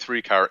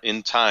GT3 car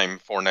in time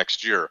for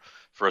next year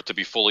for it to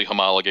be fully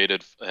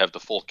homologated, have the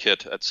full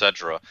kit,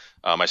 etc.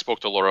 I spoke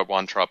to Laura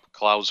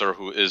Weintraub-Klauser,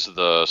 who is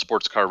the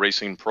sports car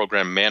racing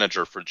program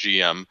manager for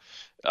GM.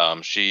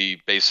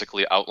 She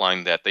basically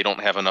outlined that they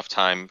don't have enough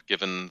time,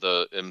 given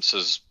the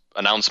IMSA's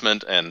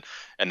announcement and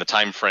the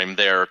time frame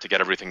there to get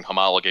everything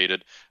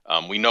homologated.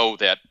 We know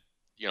that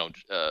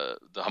the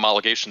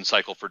homologation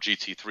cycle for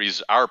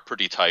GT3s are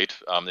pretty tight.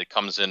 It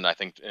comes in, I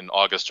think, in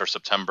August or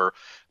September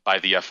by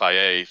the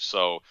FIA,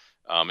 so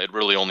it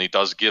really only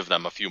does give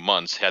them a few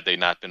months, had they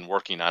not been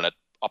working on it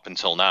up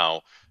until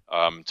now,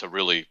 to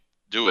really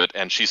do it.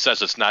 And she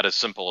says it's not as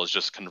simple as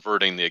just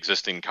converting the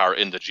existing car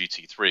into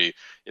GT3.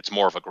 It's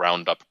more of a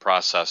ground-up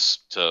process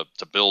to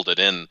build it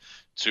in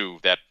to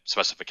that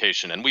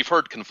specification. And we've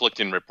heard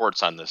conflicting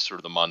reports on this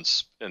through the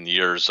months and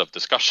years of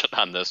discussion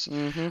on this.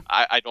 Mm-hmm.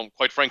 I don't,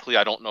 quite frankly,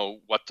 I don't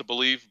know what to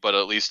believe, but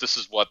at least this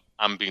is what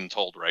I'm being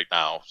told right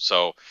now.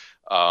 So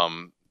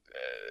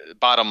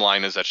bottom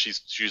line is that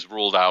she's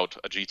ruled out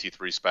a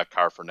GT3 spec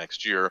car for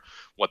next year.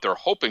 What they're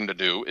hoping to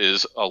do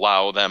is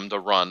allow them to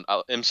run,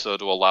 IMSA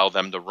to allow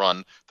them to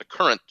run the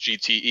current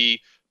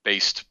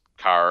GTE-based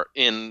car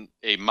in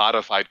a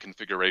modified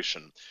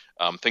configuration.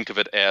 Think of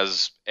it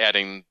as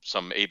adding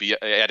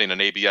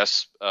an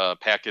ABS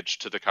package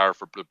to the car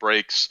for the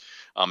brakes,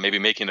 maybe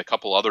making a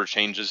couple other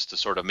changes to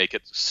sort of make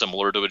it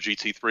similar to a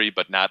GT3,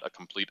 but not a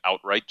complete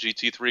outright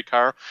GT3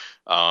 car.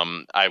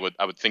 I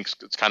would think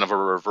it's kind of a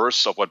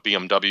reverse of what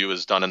BMW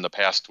has done in the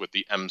past with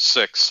the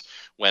M6,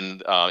 when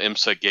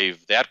IMSA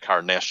gave that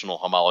car national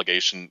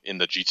homologation in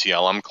the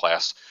GTLM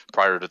class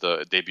prior to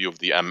the debut of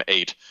the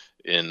M8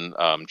 in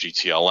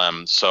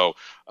GTLM. So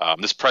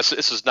this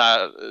is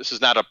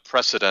not a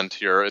precedent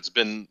here. It's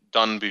been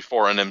done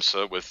before in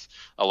IMSA with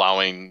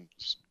allowing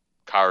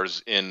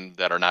cars in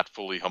that are not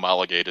fully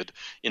homologated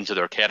into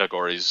their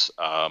categories.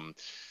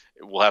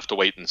 We'll have to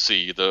wait and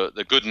see.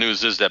 The good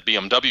news is that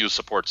BMW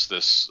supports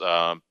this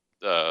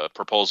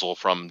proposal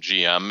from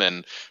GM,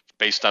 and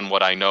based on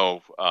what I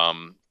know,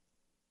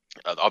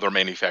 Other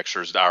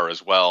manufacturers are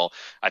as well.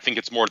 I think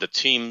it's more the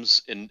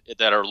teams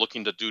that are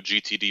looking to do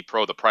GTD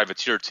Pro, the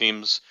privateer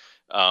teams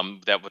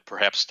that would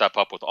perhaps step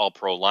up with all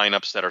pro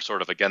lineups that are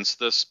sort of against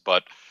this.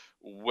 But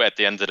at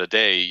the end of the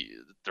day,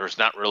 there's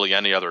not really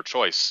any other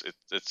choice.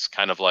 It's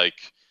kind of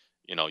like,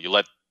 you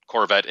let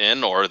Corvette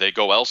in or they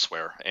go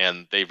elsewhere,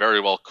 and they very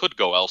well could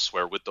go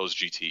elsewhere with those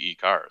GTE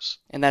cars.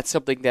 And that's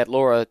something that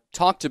Laura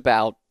talked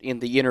about in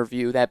the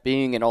interview, that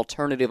being an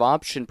alternative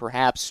option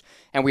perhaps.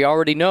 And we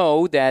already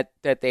know that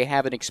they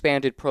have an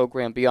expanded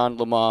program beyond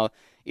Le Mans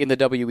in the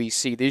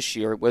WEC this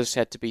year. It was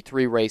set to be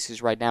 3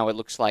 races. Right now it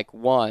looks like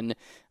 1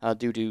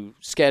 due to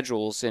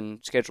schedules and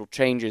schedule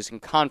changes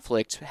and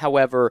conflict.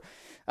 However,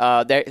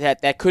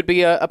 that could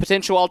be a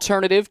potential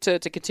alternative to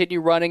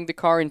continue running the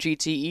car in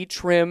GTE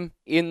trim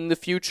in the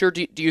future.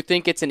 Do you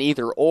think it's an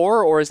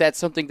either-or, or is that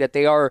something that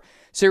they are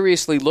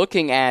seriously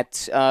looking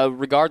at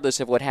regardless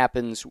of what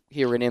happens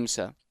here in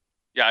IMSA?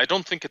 Yeah, I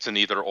don't think it's an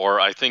either-or.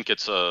 I think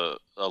it's a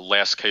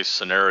last-case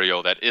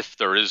scenario that if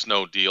there is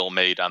no deal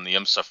made on the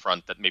IMSA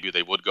front, that maybe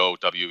they would go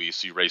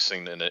WEC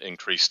racing in an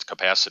increased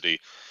capacity.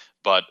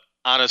 But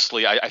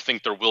honestly, I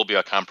think there will be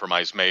a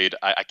compromise made.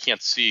 I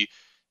can't see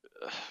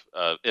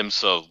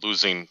IMSA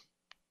losing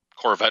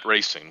Corvette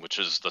Racing, which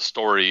is the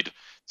storied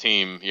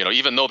team.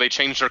 Even though they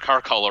changed their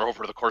car color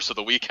over the course of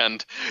the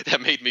weekend, that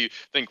made me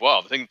think,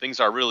 wow, things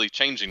are really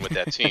changing with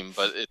that team.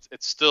 But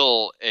it's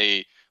still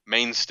a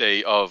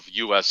mainstay of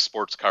U.S.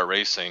 sports car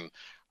racing.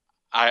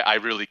 I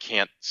really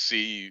can't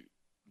see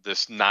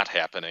this not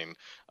happening.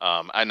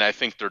 And I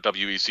think their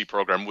WEC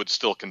program would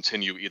still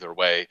continue either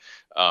way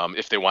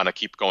if they want to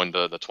keep going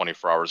to the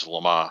 24 Hours of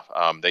Le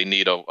Mans. They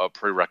need a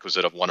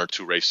prerequisite of 1 or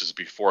 2 races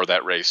before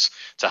that race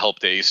to help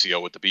the ACO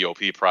with the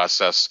BOP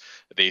process.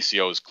 The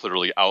ACO is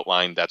clearly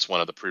outlined. That's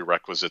one of the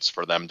prerequisites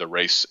for them to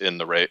race in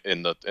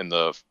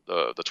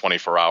the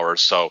 24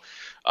 hours. So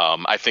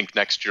I think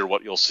next year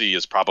what you'll see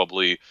is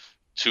probably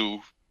 2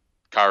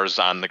 cars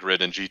on the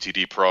grid in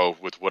GTD Pro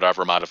with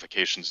whatever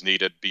modifications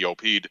needed,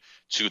 BOP'd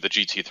to the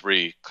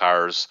GT3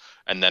 cars,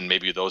 and then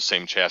maybe those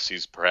same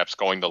chassis perhaps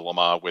going to Le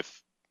Mans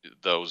with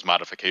those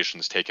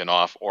modifications taken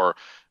off, or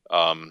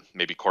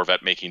maybe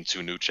Corvette making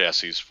 2 new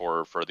chassis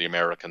for the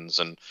Americans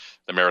and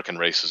the American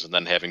races, and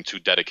then having 2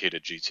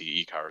 dedicated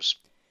GTE cars.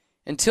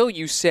 Until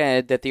you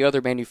said that the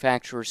other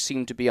manufacturers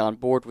seemed to be on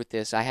board with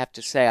this, I have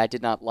to say I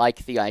did not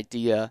like the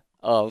idea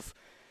of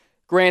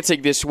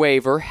granting this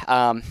waiver.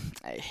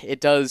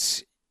 It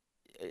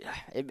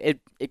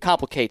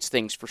complicates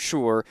things for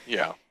sure.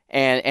 Yeah.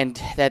 And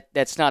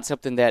that's not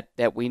something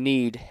that we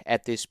need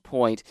at this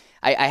point.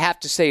 I have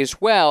to say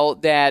as well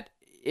that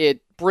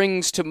it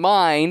brings to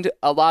mind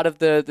a lot of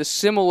the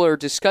similar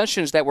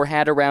discussions that were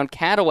had around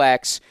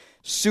Cadillac's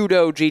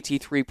pseudo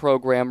GT3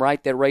 program,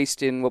 right, that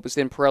raced in what was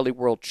then Pirelli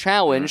World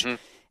Challenge. Mm-hmm.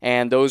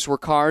 And those were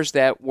cars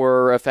that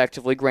were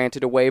effectively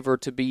granted a waiver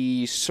to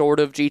be sort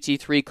of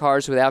GT3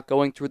 cars without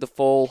going through the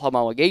full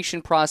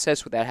homologation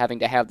process, without having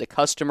to have the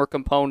customer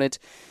component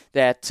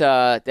that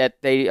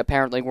they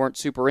apparently weren't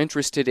super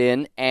interested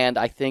in. And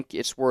I think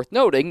it's worth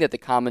noting that the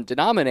common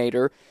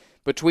denominator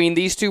between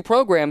these 2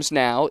 programs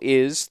now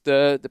is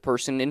the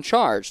person in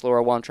charge.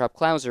 Laura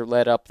Weintraub-Klauser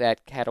led up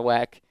that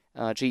Cadillac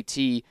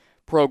GT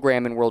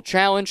program in World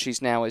Challenge.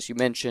 She's now, as you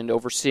mentioned,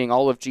 overseeing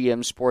all of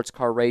GM sports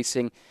car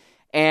racing.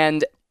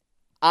 And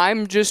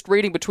I'm just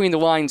reading between the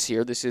lines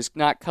here. This is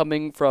not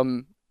coming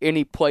from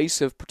any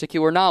place of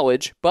particular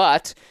knowledge,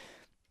 but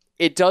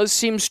it does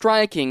seem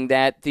striking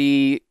that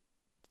the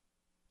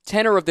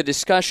tenor of the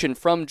discussion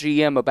from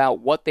GM about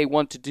what they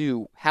want to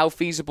do, how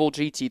feasible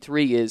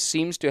GT3 is,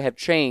 seems to have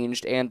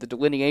changed, and the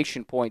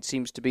delineation point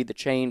seems to be the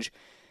change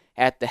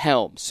at the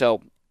helm.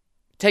 So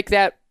take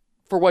that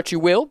for what you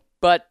will,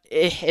 but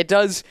it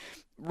does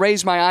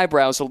raise my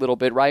eyebrows a little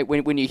bit, right?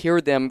 When you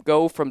hear them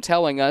go from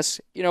telling us,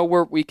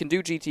 we can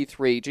do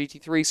GT3.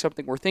 GT3 is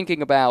something we're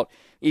thinking about,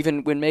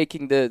 even when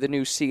making the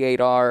new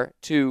C8R,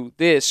 to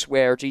this,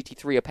 where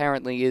GT3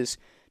 apparently is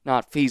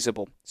not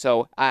feasible.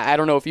 So I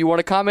don't know if you want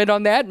to comment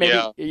on that.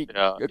 Maybe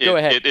go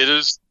ahead. It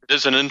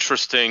is an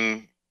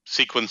interesting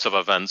sequence of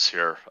events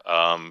here.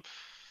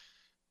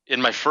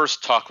 In my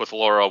first talk with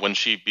Laura, when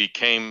she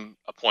became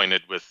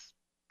appointed with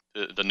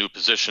the new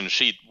position,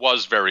 she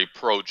was very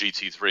pro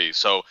GT3.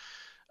 So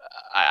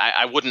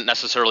I wouldn't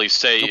necessarily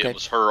say It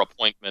was her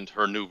appointment,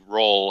 her new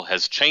role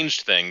has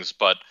changed things,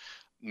 but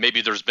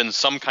maybe there's been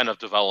some kind of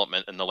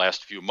development in the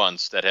last few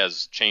months that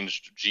has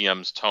changed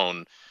GM's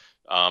tone.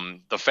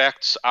 The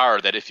facts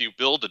are that if you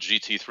build a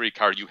GT3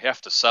 car, you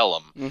have to sell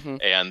them. Mm-hmm.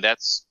 And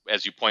that's,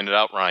 as you pointed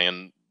out,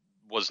 Ryan,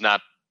 was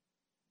not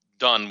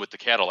done with the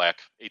Cadillac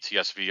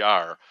ATS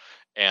VR.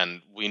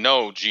 And we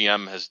know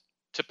GM has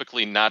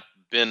typically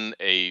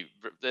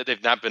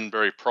they've not been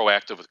very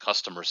proactive with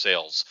customer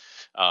sales.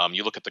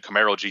 You look at the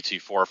Camaro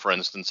GT4, for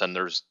instance, and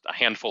there's a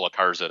handful of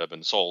cars that have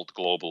been sold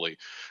globally.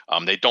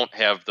 They don't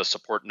have the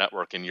support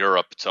network in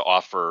Europe to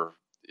offer,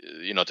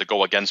 to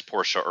go against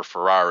Porsche or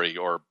Ferrari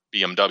or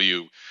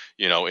BMW,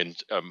 in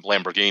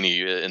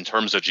Lamborghini in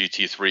terms of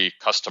GT3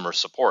 customer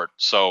support.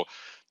 So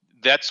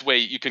that's way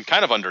you can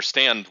kind of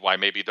understand why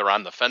maybe they're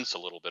on the fence a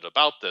little bit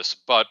about this.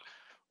 But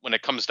when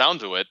it comes down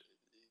to it,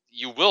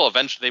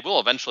 they will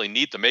eventually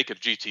need to make a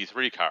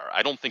GT3 car.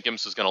 I don't think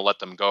IMSA is going to let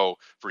them go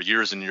for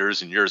years and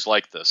years and years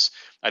like this.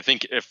 I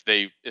think if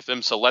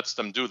IMSA lets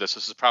them do this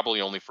is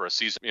probably only for a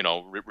season.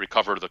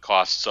 Recover the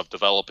costs of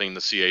developing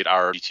the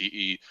C8R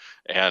GTE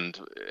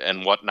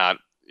and whatnot.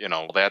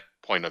 That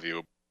point of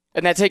view.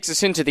 And that takes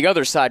us into the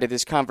other side of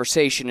this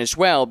conversation as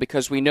well,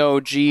 because we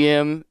know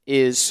GM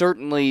is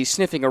certainly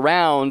sniffing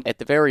around, at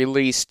the very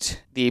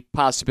least, the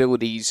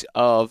possibilities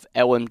of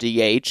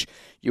LMDH.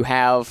 You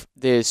have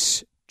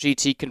this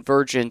GT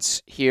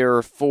convergence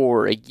here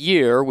for a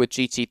year, with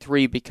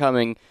GT3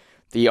 becoming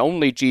the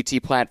only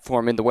GT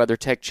platform in the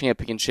WeatherTech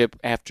Championship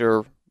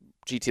after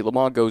GT Le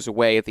Mans goes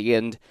away at the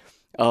end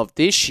of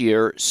this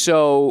year.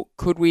 So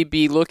could we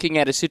be looking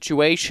at a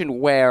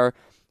situation where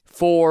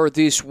for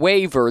this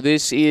waiver,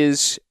 this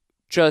is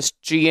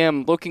just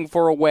GM looking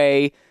for a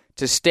way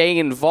to stay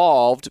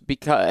involved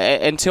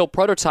until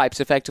prototypes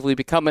effectively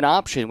become an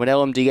option when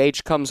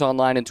LMDH comes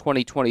online in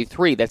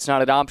 2023? That's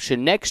not an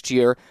option next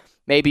year.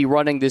 Maybe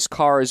running this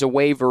car as on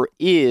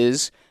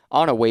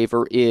a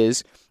waiver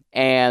is,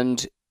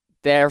 and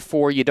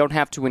therefore you don't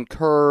have to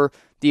incur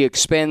the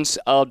expense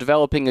of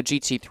developing a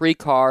GT3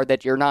 car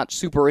that you're not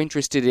super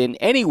interested in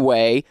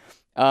anyway,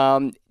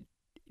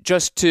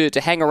 just to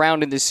hang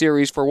around in this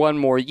series for one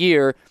more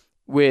year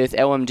with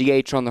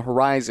LMDH on the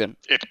horizon.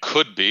 It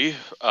could be.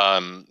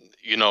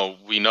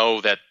 We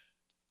know that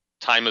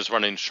time is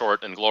running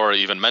short, and Gloria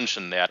even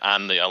mentioned that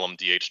on the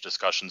LMDH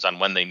discussions on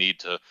when they need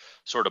to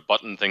sort of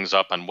button things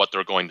up on what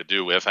they're going to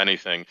do, if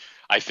anything.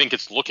 I think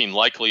it's looking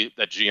likely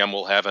that GM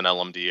will have an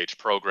LMDH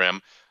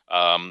program.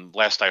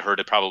 Last I heard,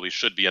 it probably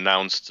should be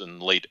announced in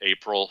late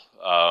April.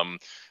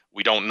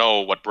 We don't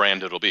know what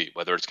brand it'll be,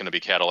 whether it's going to be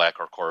Cadillac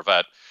or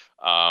Corvette.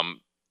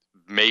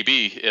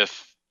 Maybe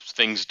if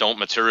things don't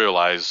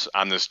materialize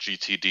on this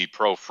GTD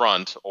Pro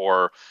front,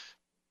 or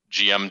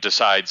GM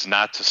decides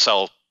not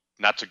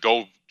to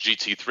go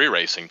GT3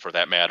 racing for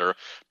that matter,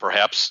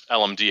 perhaps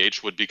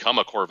LMDH would become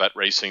a Corvette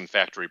racing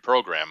factory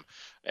program,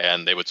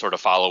 and they would sort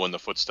of follow in the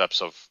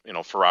footsteps of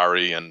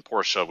Ferrari and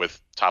Porsche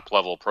with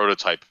top-level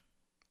prototype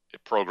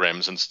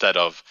programs instead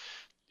of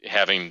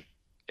having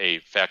a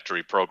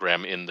factory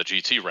program in the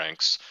GT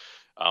ranks.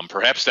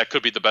 Perhaps that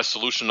could be the best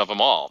solution of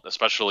them all,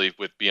 especially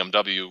with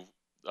BMW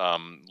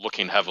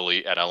looking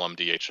heavily at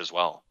LMDH as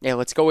well. Yeah,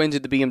 let's go into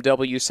the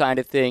BMW side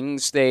of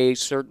things. They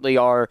certainly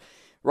are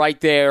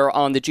right there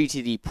on the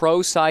GTD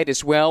Pro side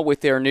as well,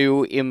 with their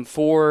new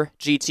M4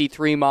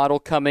 GT3 model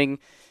coming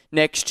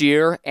next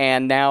year.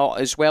 And now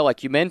as well,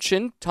 like you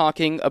mentioned,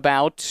 talking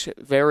about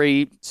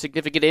very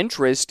significant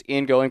interest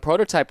in going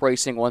prototype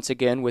racing once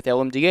again with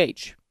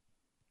LMDH.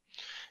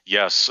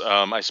 Yes,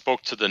 I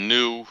spoke to the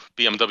new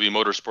BMW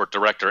Motorsport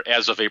director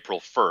as of April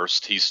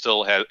 1st. He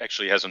still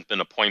actually hasn't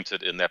been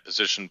appointed in that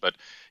position, but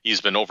he's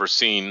been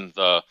overseeing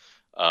the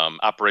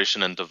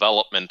operation and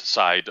development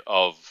side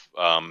of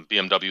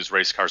BMW's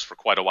race cars for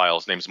quite a while.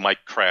 His name's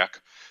Mike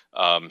Crack.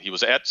 He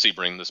was at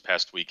Sebring this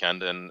past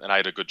weekend, and I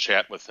had a good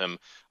chat with him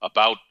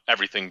about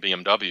everything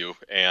BMW,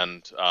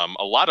 and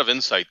a lot of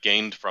insight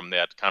gained from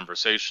that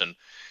conversation.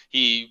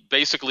 He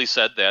basically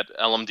said that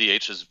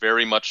LMDH is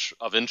very much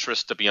of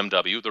interest to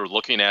BMW. They're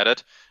looking at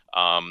it,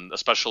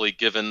 especially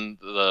given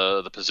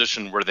the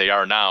position where they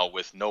are now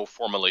with no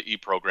Formula E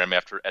program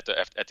at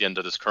the end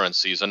of this current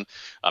season.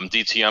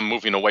 DTM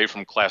moving away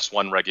from Class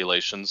 1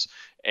 regulations,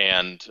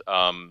 and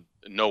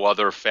no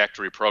other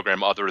factory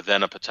program other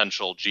than a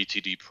potential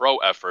GTD Pro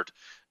effort,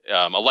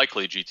 a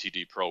likely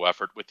GTD Pro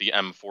effort with the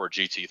M4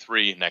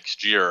 GT3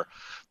 next year.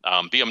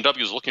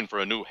 BMW is looking for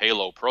a new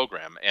Halo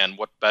program, and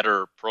what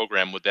better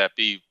program would that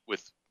be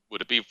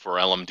would it be for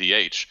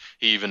LMDH?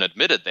 He even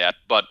admitted that,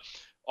 but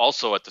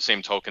also at the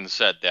same token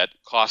said that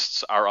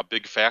costs are a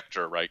big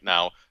factor right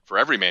now for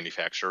every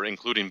manufacturer,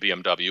 including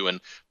BMW,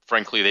 and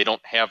frankly, they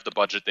don't have the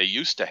budget they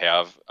used to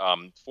have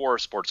for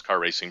sports car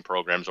racing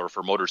programs or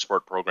for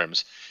motorsport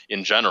programs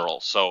in general.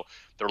 So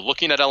they're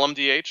looking at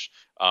LMDH.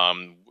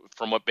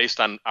 Based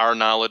on our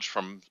knowledge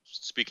from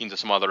speaking to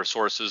some other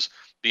sources,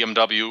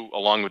 BMW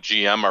along with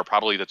GM are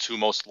probably the two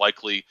most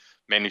likely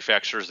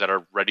manufacturers that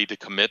are ready to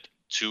commit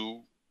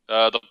to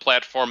the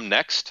platform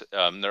next.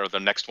 They're the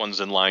next ones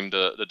in line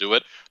to do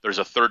it. There's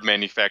a third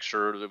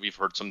manufacturer that we've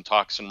heard some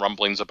talks and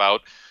rumblings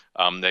about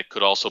that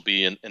could also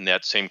be in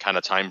that same kind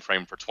of time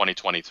frame for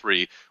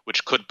 2023,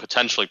 which could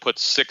potentially put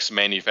 6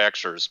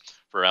 manufacturers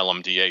for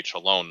LMDH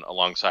alone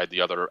alongside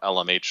the other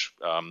LMH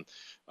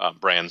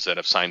brands that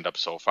have signed up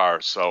so far.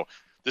 So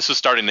this is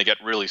starting to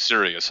get really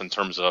serious in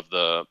terms of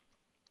the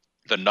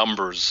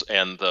numbers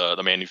and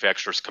the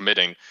manufacturers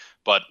committing.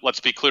 But let's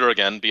be clear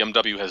again,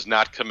 BMW has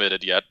not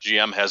committed yet.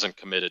 GM hasn't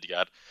committed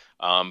yet.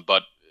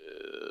 But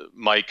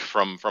Mike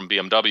from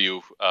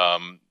BMW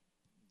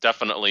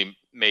definitely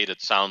made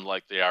it sound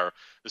like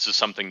this is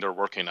something they're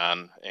working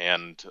on,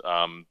 and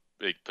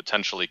it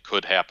potentially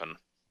could happen.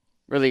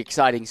 Really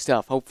exciting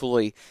stuff.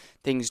 Hopefully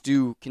things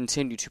do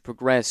continue to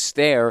progress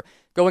there.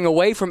 Going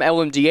away from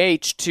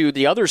LMDH to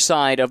the other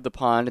side of the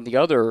pond and the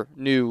other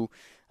new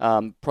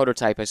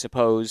prototype, I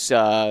suppose,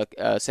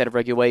 set of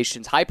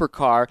regulations,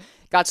 Hypercar.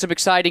 Got some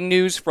exciting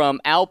news from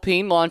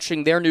Alpine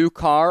launching their new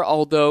car,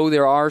 although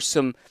there are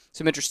some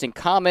interesting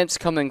comments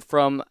coming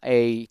from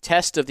a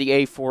test of the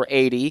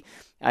A480.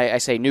 I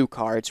say new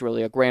car, it's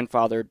really a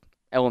grandfathered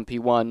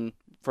LMP1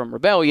 from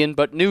Rebellion,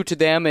 but new to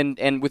them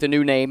and with a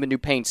new name, a new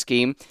paint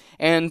scheme,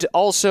 and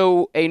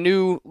also a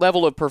new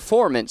level of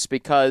performance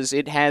because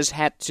it has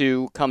had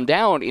to come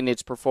down in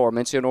its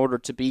performance in order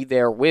to be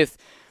there with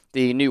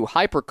the new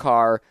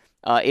Hypercar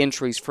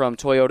entries from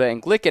Toyota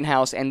and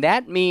Glickenhaus, and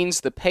that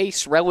means the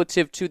pace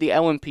relative to the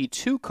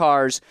LMP2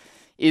 cars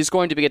is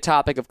going to be a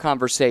topic of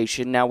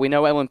conversation. Now, we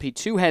know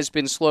LMP2 has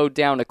been slowed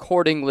down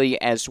accordingly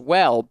as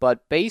well,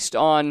 but based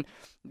on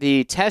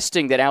the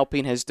testing that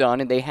Alpine has done,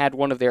 and they had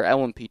one of their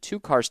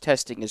LMP2 cars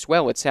testing as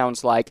well, it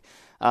sounds like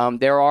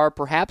there are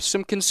perhaps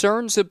some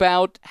concerns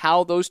about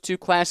how those two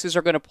classes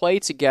are going to play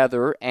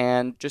together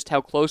and just how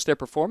close their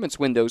performance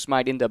windows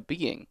might end up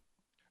being.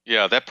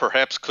 Yeah, that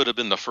perhaps could have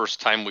been the first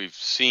time we've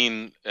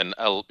seen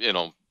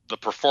the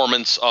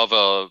performance of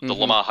the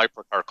Le Mans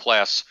Hypercar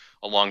class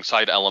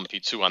alongside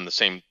LMP2 on the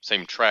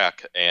same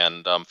track.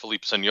 And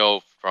Philippe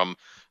Seignot from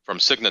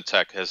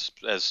Signatech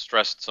has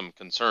stressed some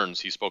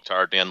concerns. He spoke to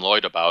Ardan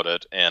Lloyd about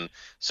it and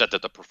said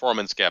that the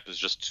performance gap is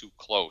just too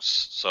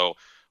close. So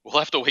we'll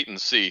have to wait and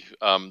see.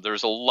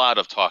 There's a lot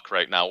of talk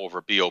right now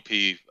over BOP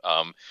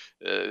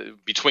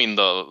between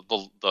the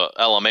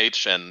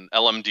LMH and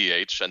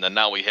LMDH, and then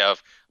now we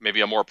have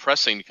maybe a more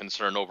pressing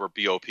concern over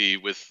BOP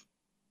with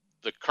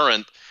the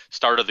current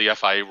start of the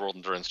FIA World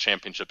Endurance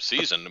Championship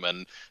season,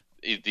 when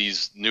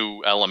these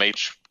new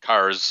LMH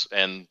cars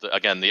and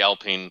again the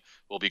Alpine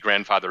will be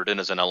grandfathered in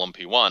as an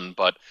LMP1,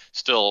 but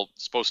still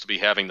supposed to be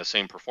having the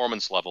same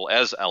performance level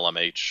as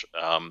LMH.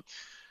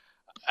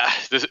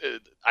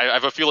 I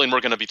have a feeling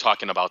we're going to be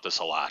talking about this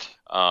a lot.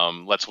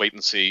 Let's wait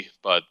and see.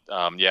 But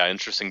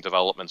interesting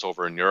developments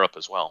over in Europe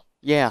as well.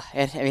 Yeah,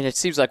 and I mean, it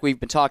seems like we've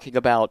been talking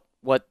about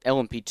what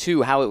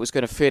LMP2, how it was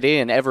going to fit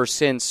in ever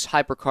since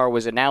Hypercar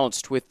was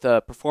announced, with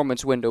the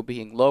performance window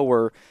being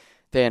lower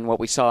than what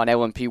we saw in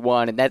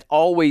LMP1, and that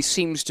always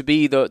seems to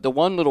be the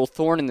one little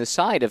thorn in the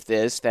side of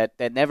this that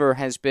never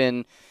has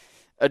been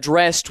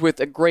addressed with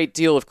a great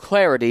deal of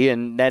clarity,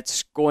 and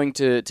that's going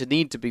to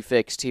need to be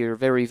fixed here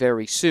very,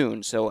 very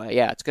soon. So,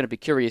 it's going to be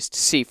curious to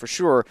see for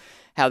sure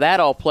how that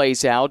all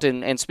plays out.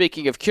 And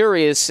speaking of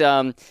curious,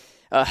 a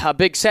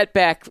big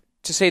setback,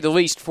 to say the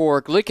least,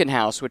 for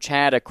Glickenhaus, which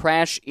had a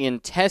crash in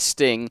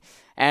testing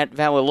at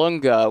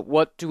Vallelunga.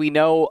 What do we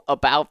know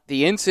about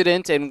the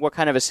incident and what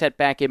kind of a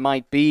setback it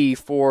might be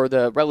for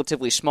the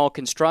relatively small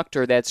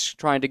constructor that's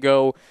trying to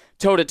go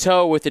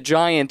toe-to-toe with the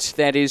giant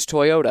that is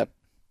Toyota?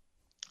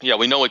 Yeah,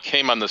 we know it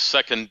came on the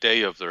second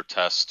day of their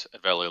test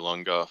at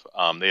Vallelunga.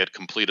 They had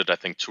completed, I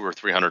think, 200 or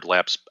 300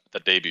 laps the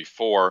day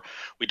before.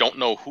 We don't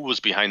know who was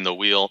behind the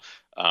wheel.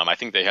 I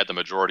think they had the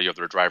majority of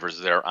their drivers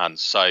there on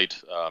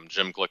site.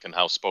 Jim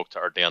Glickenhaus spoke to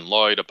Ardan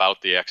Lloyd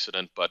about the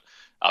accident, but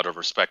out of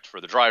respect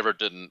for the driver,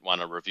 didn't want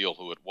to reveal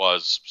who it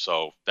was.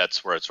 So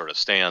that's where it sort of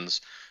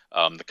stands.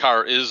 The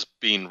car is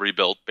being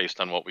rebuilt based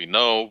on what we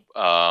know.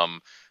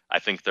 I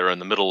think they're in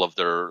the middle of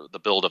the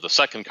build of the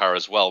second car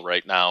as well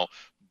right now.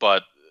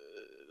 But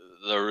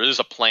there is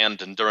a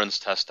planned endurance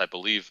test, I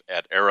believe,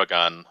 at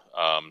Aragon,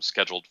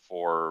 scheduled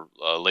for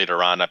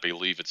later on. I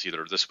believe it's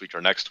either this week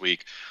or next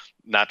week.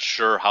 Not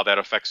sure how that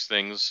affects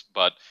things,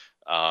 but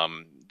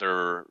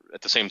there,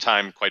 at the same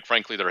time, quite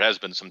frankly, there has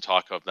been some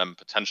talk of them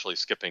potentially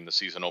skipping the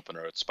season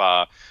opener at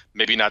Spa.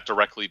 Maybe not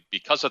directly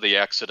because of the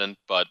accident,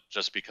 but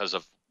just because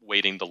of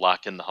waiting to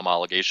lock in the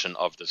homologation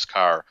of this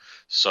car.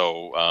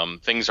 So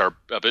things are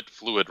a bit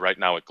fluid right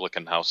now at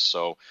Glickenhaus.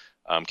 So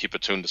keep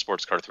it tuned to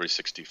Sports Car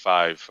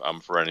 365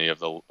 for any of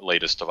the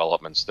latest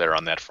developments there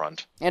on that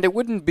front. And it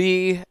wouldn't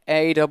be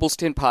a Double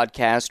Stint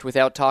podcast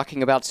without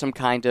talking about some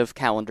kind of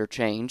calendar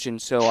change.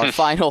 And so our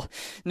final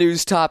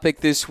news topic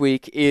this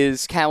week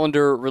is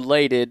calendar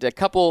related. A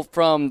couple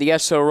from the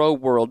SRO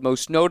world,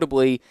 most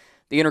notably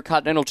the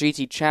Intercontinental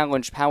GT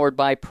Challenge powered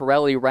by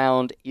Pirelli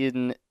round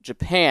in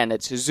Japan at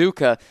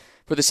Suzuka,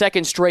 for the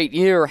second straight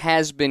year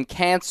has been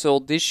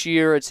canceled. This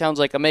year, it sounds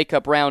like a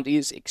makeup round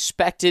is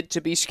expected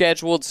to be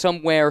scheduled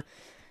somewhere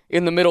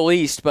in the Middle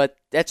East, but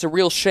that's a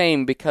real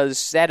shame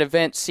because that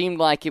event seemed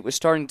like it was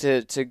starting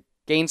to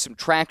gain some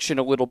traction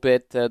a little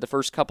bit the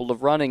first couple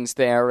of runnings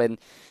there, and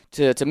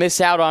to miss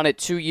out on it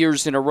 2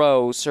 years in a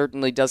row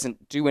certainly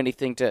doesn't do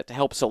anything to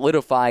help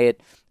solidify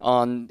it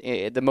on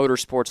the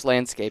motorsports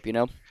landscape, you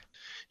know?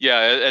 Yeah,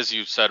 as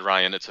you said,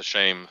 Ryan, it's a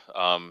shame.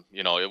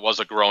 It was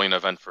a growing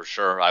event for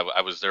sure.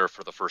 I was there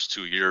for the first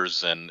 2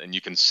 years, and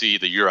you can see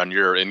the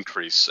year-on-year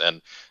increase.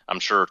 And I'm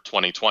sure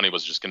 2020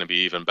 was just going to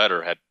be even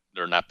better had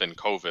there not been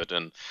COVID.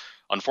 And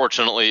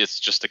unfortunately, it's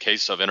just a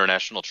case of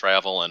international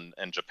travel, and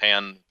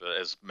Japan,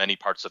 as many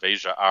parts of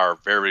Asia, are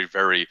very,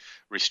 very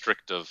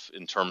restrictive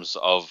in terms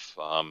of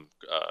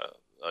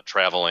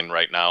traveling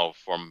right now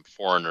from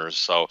foreigners.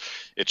 So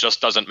it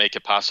just doesn't make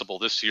it possible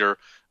this year.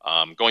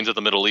 Going to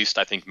the Middle East,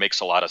 I think, makes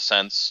a lot of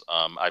sense.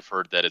 I've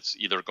heard that it's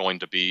either going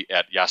to be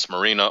at Yas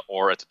Marina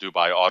or at the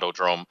Dubai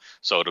Autodrome,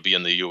 so it'll be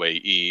in the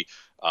UAE,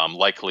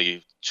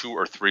 likely 2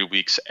 or 3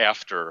 weeks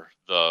after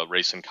the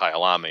race in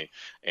Kyalami.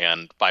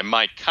 And by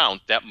my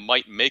count, that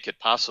might make it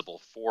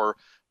possible for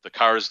the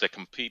cars that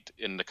compete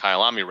in the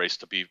Kyalami race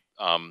to be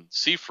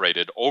sea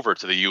freighted over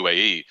to the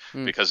UAE,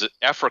 because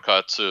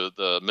Africa to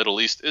the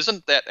Middle East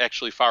isn't that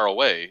actually far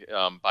away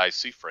by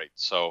sea freight.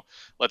 So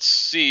let's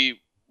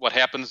see what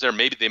happens there.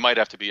 Maybe they might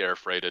have to be air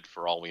freighted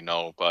for all we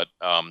know, but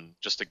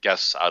just a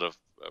guess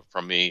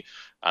from me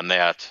on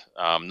that.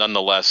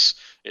 Nonetheless,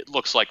 it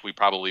looks like we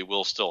probably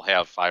will still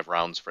have 5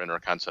 rounds for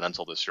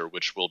Intercontinental this year,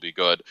 which will be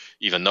good,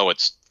 even though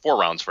it's 4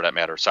 rounds for that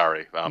matter.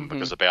 Sorry,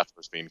 because the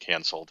Bathurst being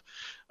canceled.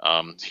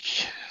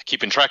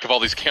 Keeping track of all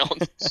these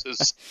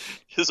calendars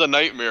is a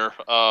nightmare.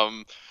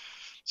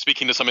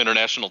 Speaking to some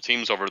international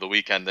teams over the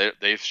weekend,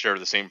 they share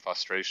the same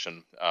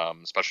frustration,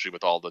 especially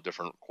with all the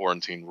different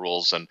quarantine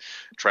rules and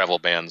travel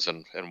bans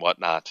and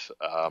whatnot.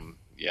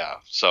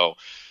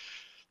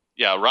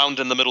 Round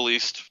in the Middle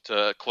East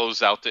to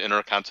close out the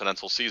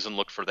Intercontinental season.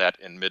 Look for that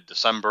in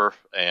mid-December,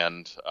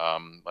 and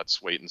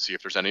let's wait and see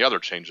if there's any other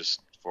changes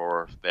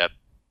for that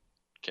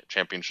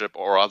championship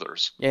or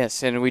others.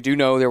 Yes, and we do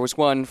know there was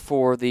one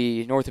for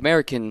the North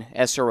American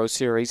SRO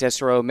Series,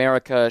 SRO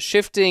America,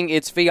 shifting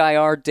its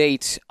VIR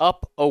date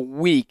up a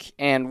week,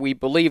 and we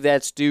believe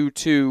that's due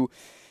to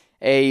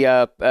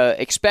a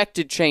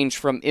expected change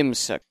from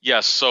IMSA.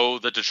 Yes, so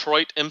the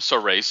Detroit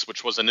IMSA race,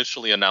 which was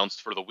initially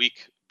announced for the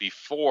week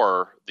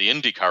before the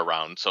IndyCar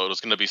round, so it was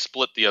going to be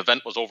split. The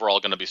event was overall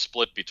going to be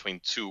split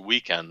between 2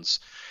 weekends,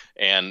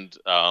 and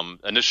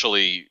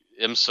initially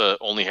IMSA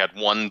only had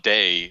 1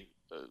 day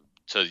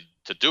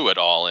to do it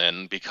all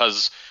in,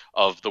 because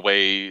of the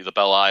way the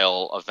Belle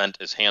Isle event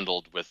is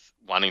handled, with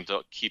wanting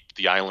to keep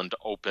the island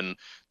open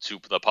to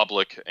the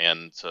public,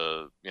 and it's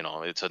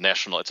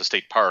a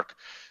state park.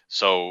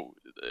 So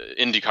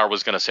IndyCar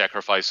was going to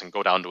sacrifice and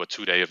go down to a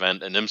 2-day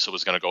event, and IMSA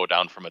was going to go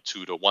down from a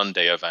 2 to 1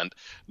 day event.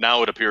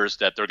 Now it appears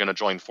that they're going to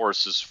join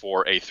forces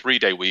for a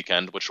 3-day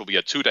weekend, which will be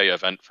a 2-day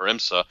event for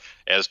IMSA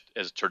as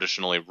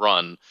traditionally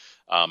run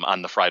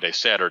on the Friday,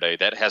 Saturday.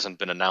 That hasn't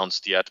been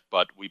announced yet,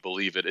 but we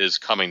believe it is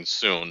coming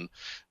soon.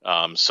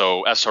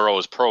 So SRO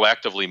has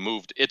proactively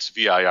moved its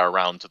VIR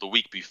round to the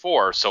week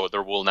before, so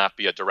there will not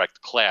be a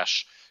direct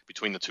clash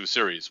between the two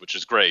series, which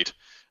is great.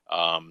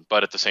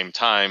 But at the same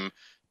time,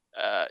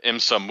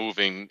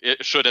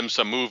 should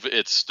IMSA move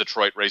its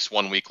Detroit race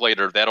 1 week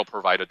later, that'll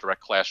provide a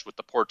direct clash with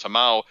the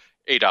Portimao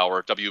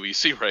 8-hour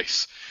WEC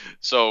race.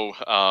 So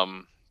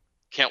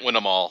can't win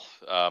them all.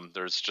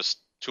 There's just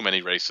too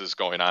many races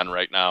going on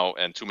right now,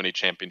 and too many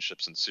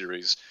championships and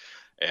series.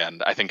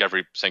 And I think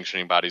every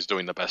sanctioning body is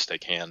doing the best they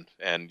can,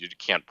 and you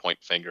can't point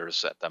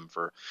fingers at them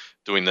for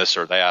doing this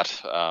or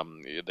that.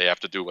 They have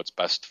to do what's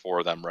best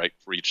for them, right,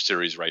 for each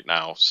series right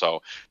now.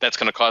 So that's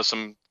going to cause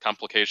some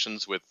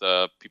complications with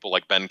people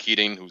like Ben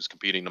Keating, who's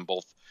competing in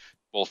both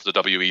the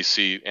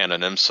WEC and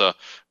an IMSA.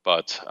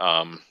 But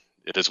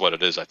it is what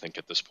it is, I think,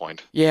 at this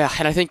point. Yeah,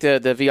 and I think the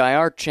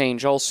VIR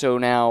change also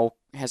now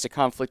has a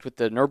conflict with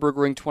the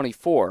Nürburgring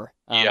 24,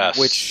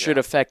 which should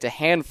affect a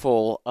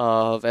handful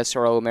of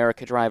SRO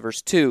America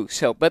drivers too.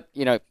 So, but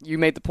you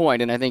made the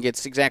point, and I think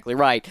it's exactly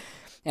right.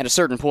 At a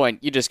certain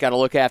point, you just got to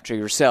look after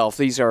yourself.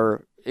 These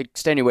are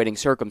extenuating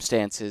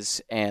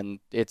circumstances, and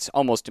it's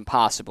almost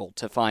impossible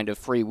to find a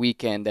free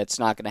weekend that's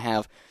not going to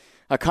have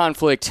a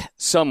conflict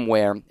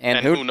somewhere.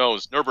 And who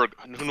knows?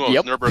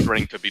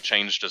 Nürburgring could be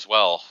changed as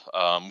well.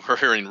 We're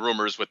hearing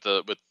rumors with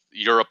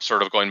Europe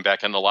sort of going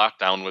back into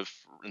lockdown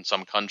in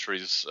some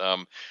countries,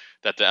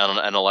 that the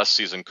NLS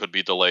season could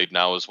be delayed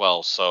now as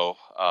well. So,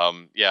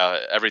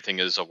 everything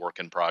is a work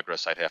in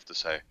progress, I'd have to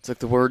say. Took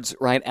the words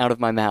right out of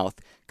my mouth.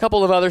 A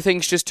couple of other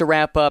things just to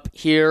wrap up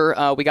here.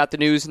 We got the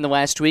news in the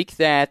last week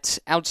that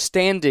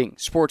outstanding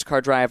sports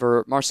car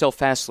driver Marcel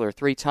Fassler,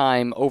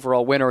 3-time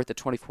overall winner at the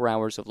 24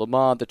 Hours of Le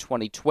Mans, the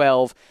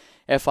 2012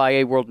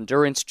 FIA World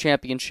Endurance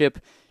Championship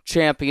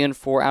champion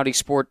for Audi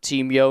Sport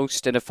Team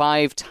Yost, and a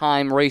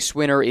 5-time race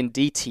winner in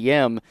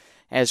DTM,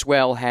 as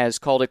well, has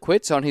called it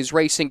quits on his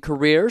racing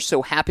career.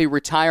 So happy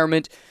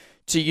retirement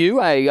to you.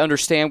 I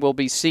understand we'll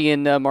be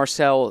seeing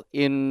Marcel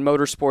in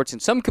motorsports in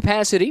some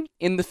capacity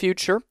in the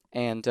future,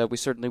 and we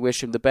certainly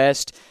wish him the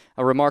best.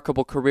 A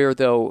remarkable career,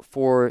 though,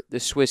 for the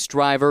Swiss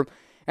driver.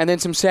 And then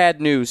some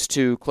sad news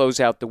to close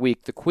out the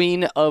week. The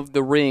Queen of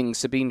the Ring,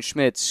 Sabine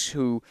Schmitz,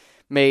 who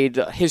made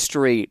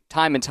history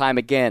time and time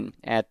again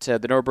at the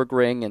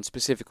Nürburgring, and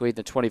specifically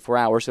the 24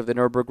 Hours of the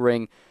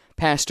Nürburgring,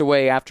 passed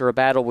away after a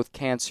battle with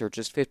cancer,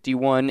 just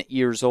 51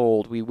 years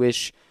old. We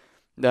wish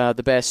the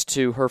best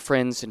to her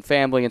friends and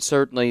family, and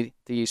certainly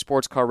the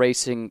sports car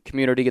racing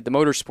community, the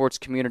motorsports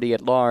community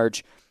at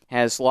large,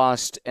 has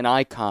lost an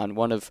icon,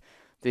 one of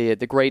the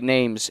great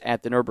names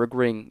at the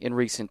Nürburgring in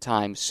recent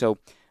times. So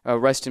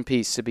rest in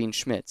peace, Sabine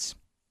Schmitz.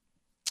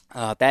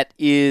 That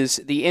is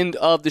the end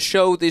of the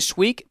show this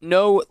week.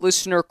 No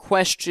listener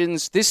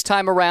questions this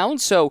time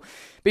around, so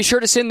be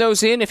sure to send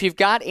those in if you've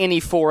got any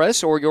for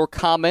us or your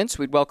comments.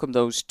 We'd welcome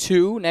those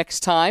too next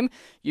time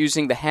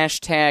using the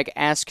hashtag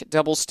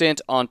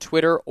AskDoubleStint on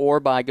Twitter or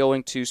by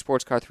going to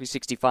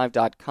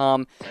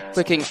sportscar365.com,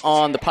 clicking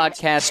on the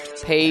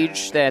podcast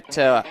page that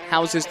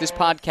houses this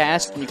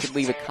podcast, and you can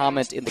leave a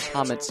comment in the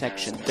comment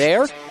section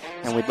there.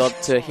 And we'd love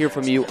to hear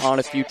from you on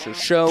a future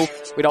show.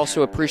 We'd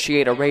also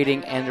appreciate a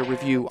rating and a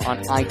review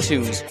on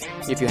iTunes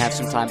if you have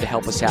some time to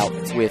help us out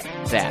with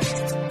that.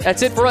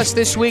 That's it for us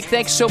this week.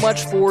 Thanks so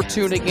much for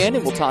tuning in,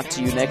 and we'll talk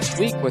to you next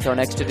week with our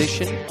next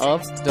edition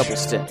of Double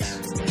Stints.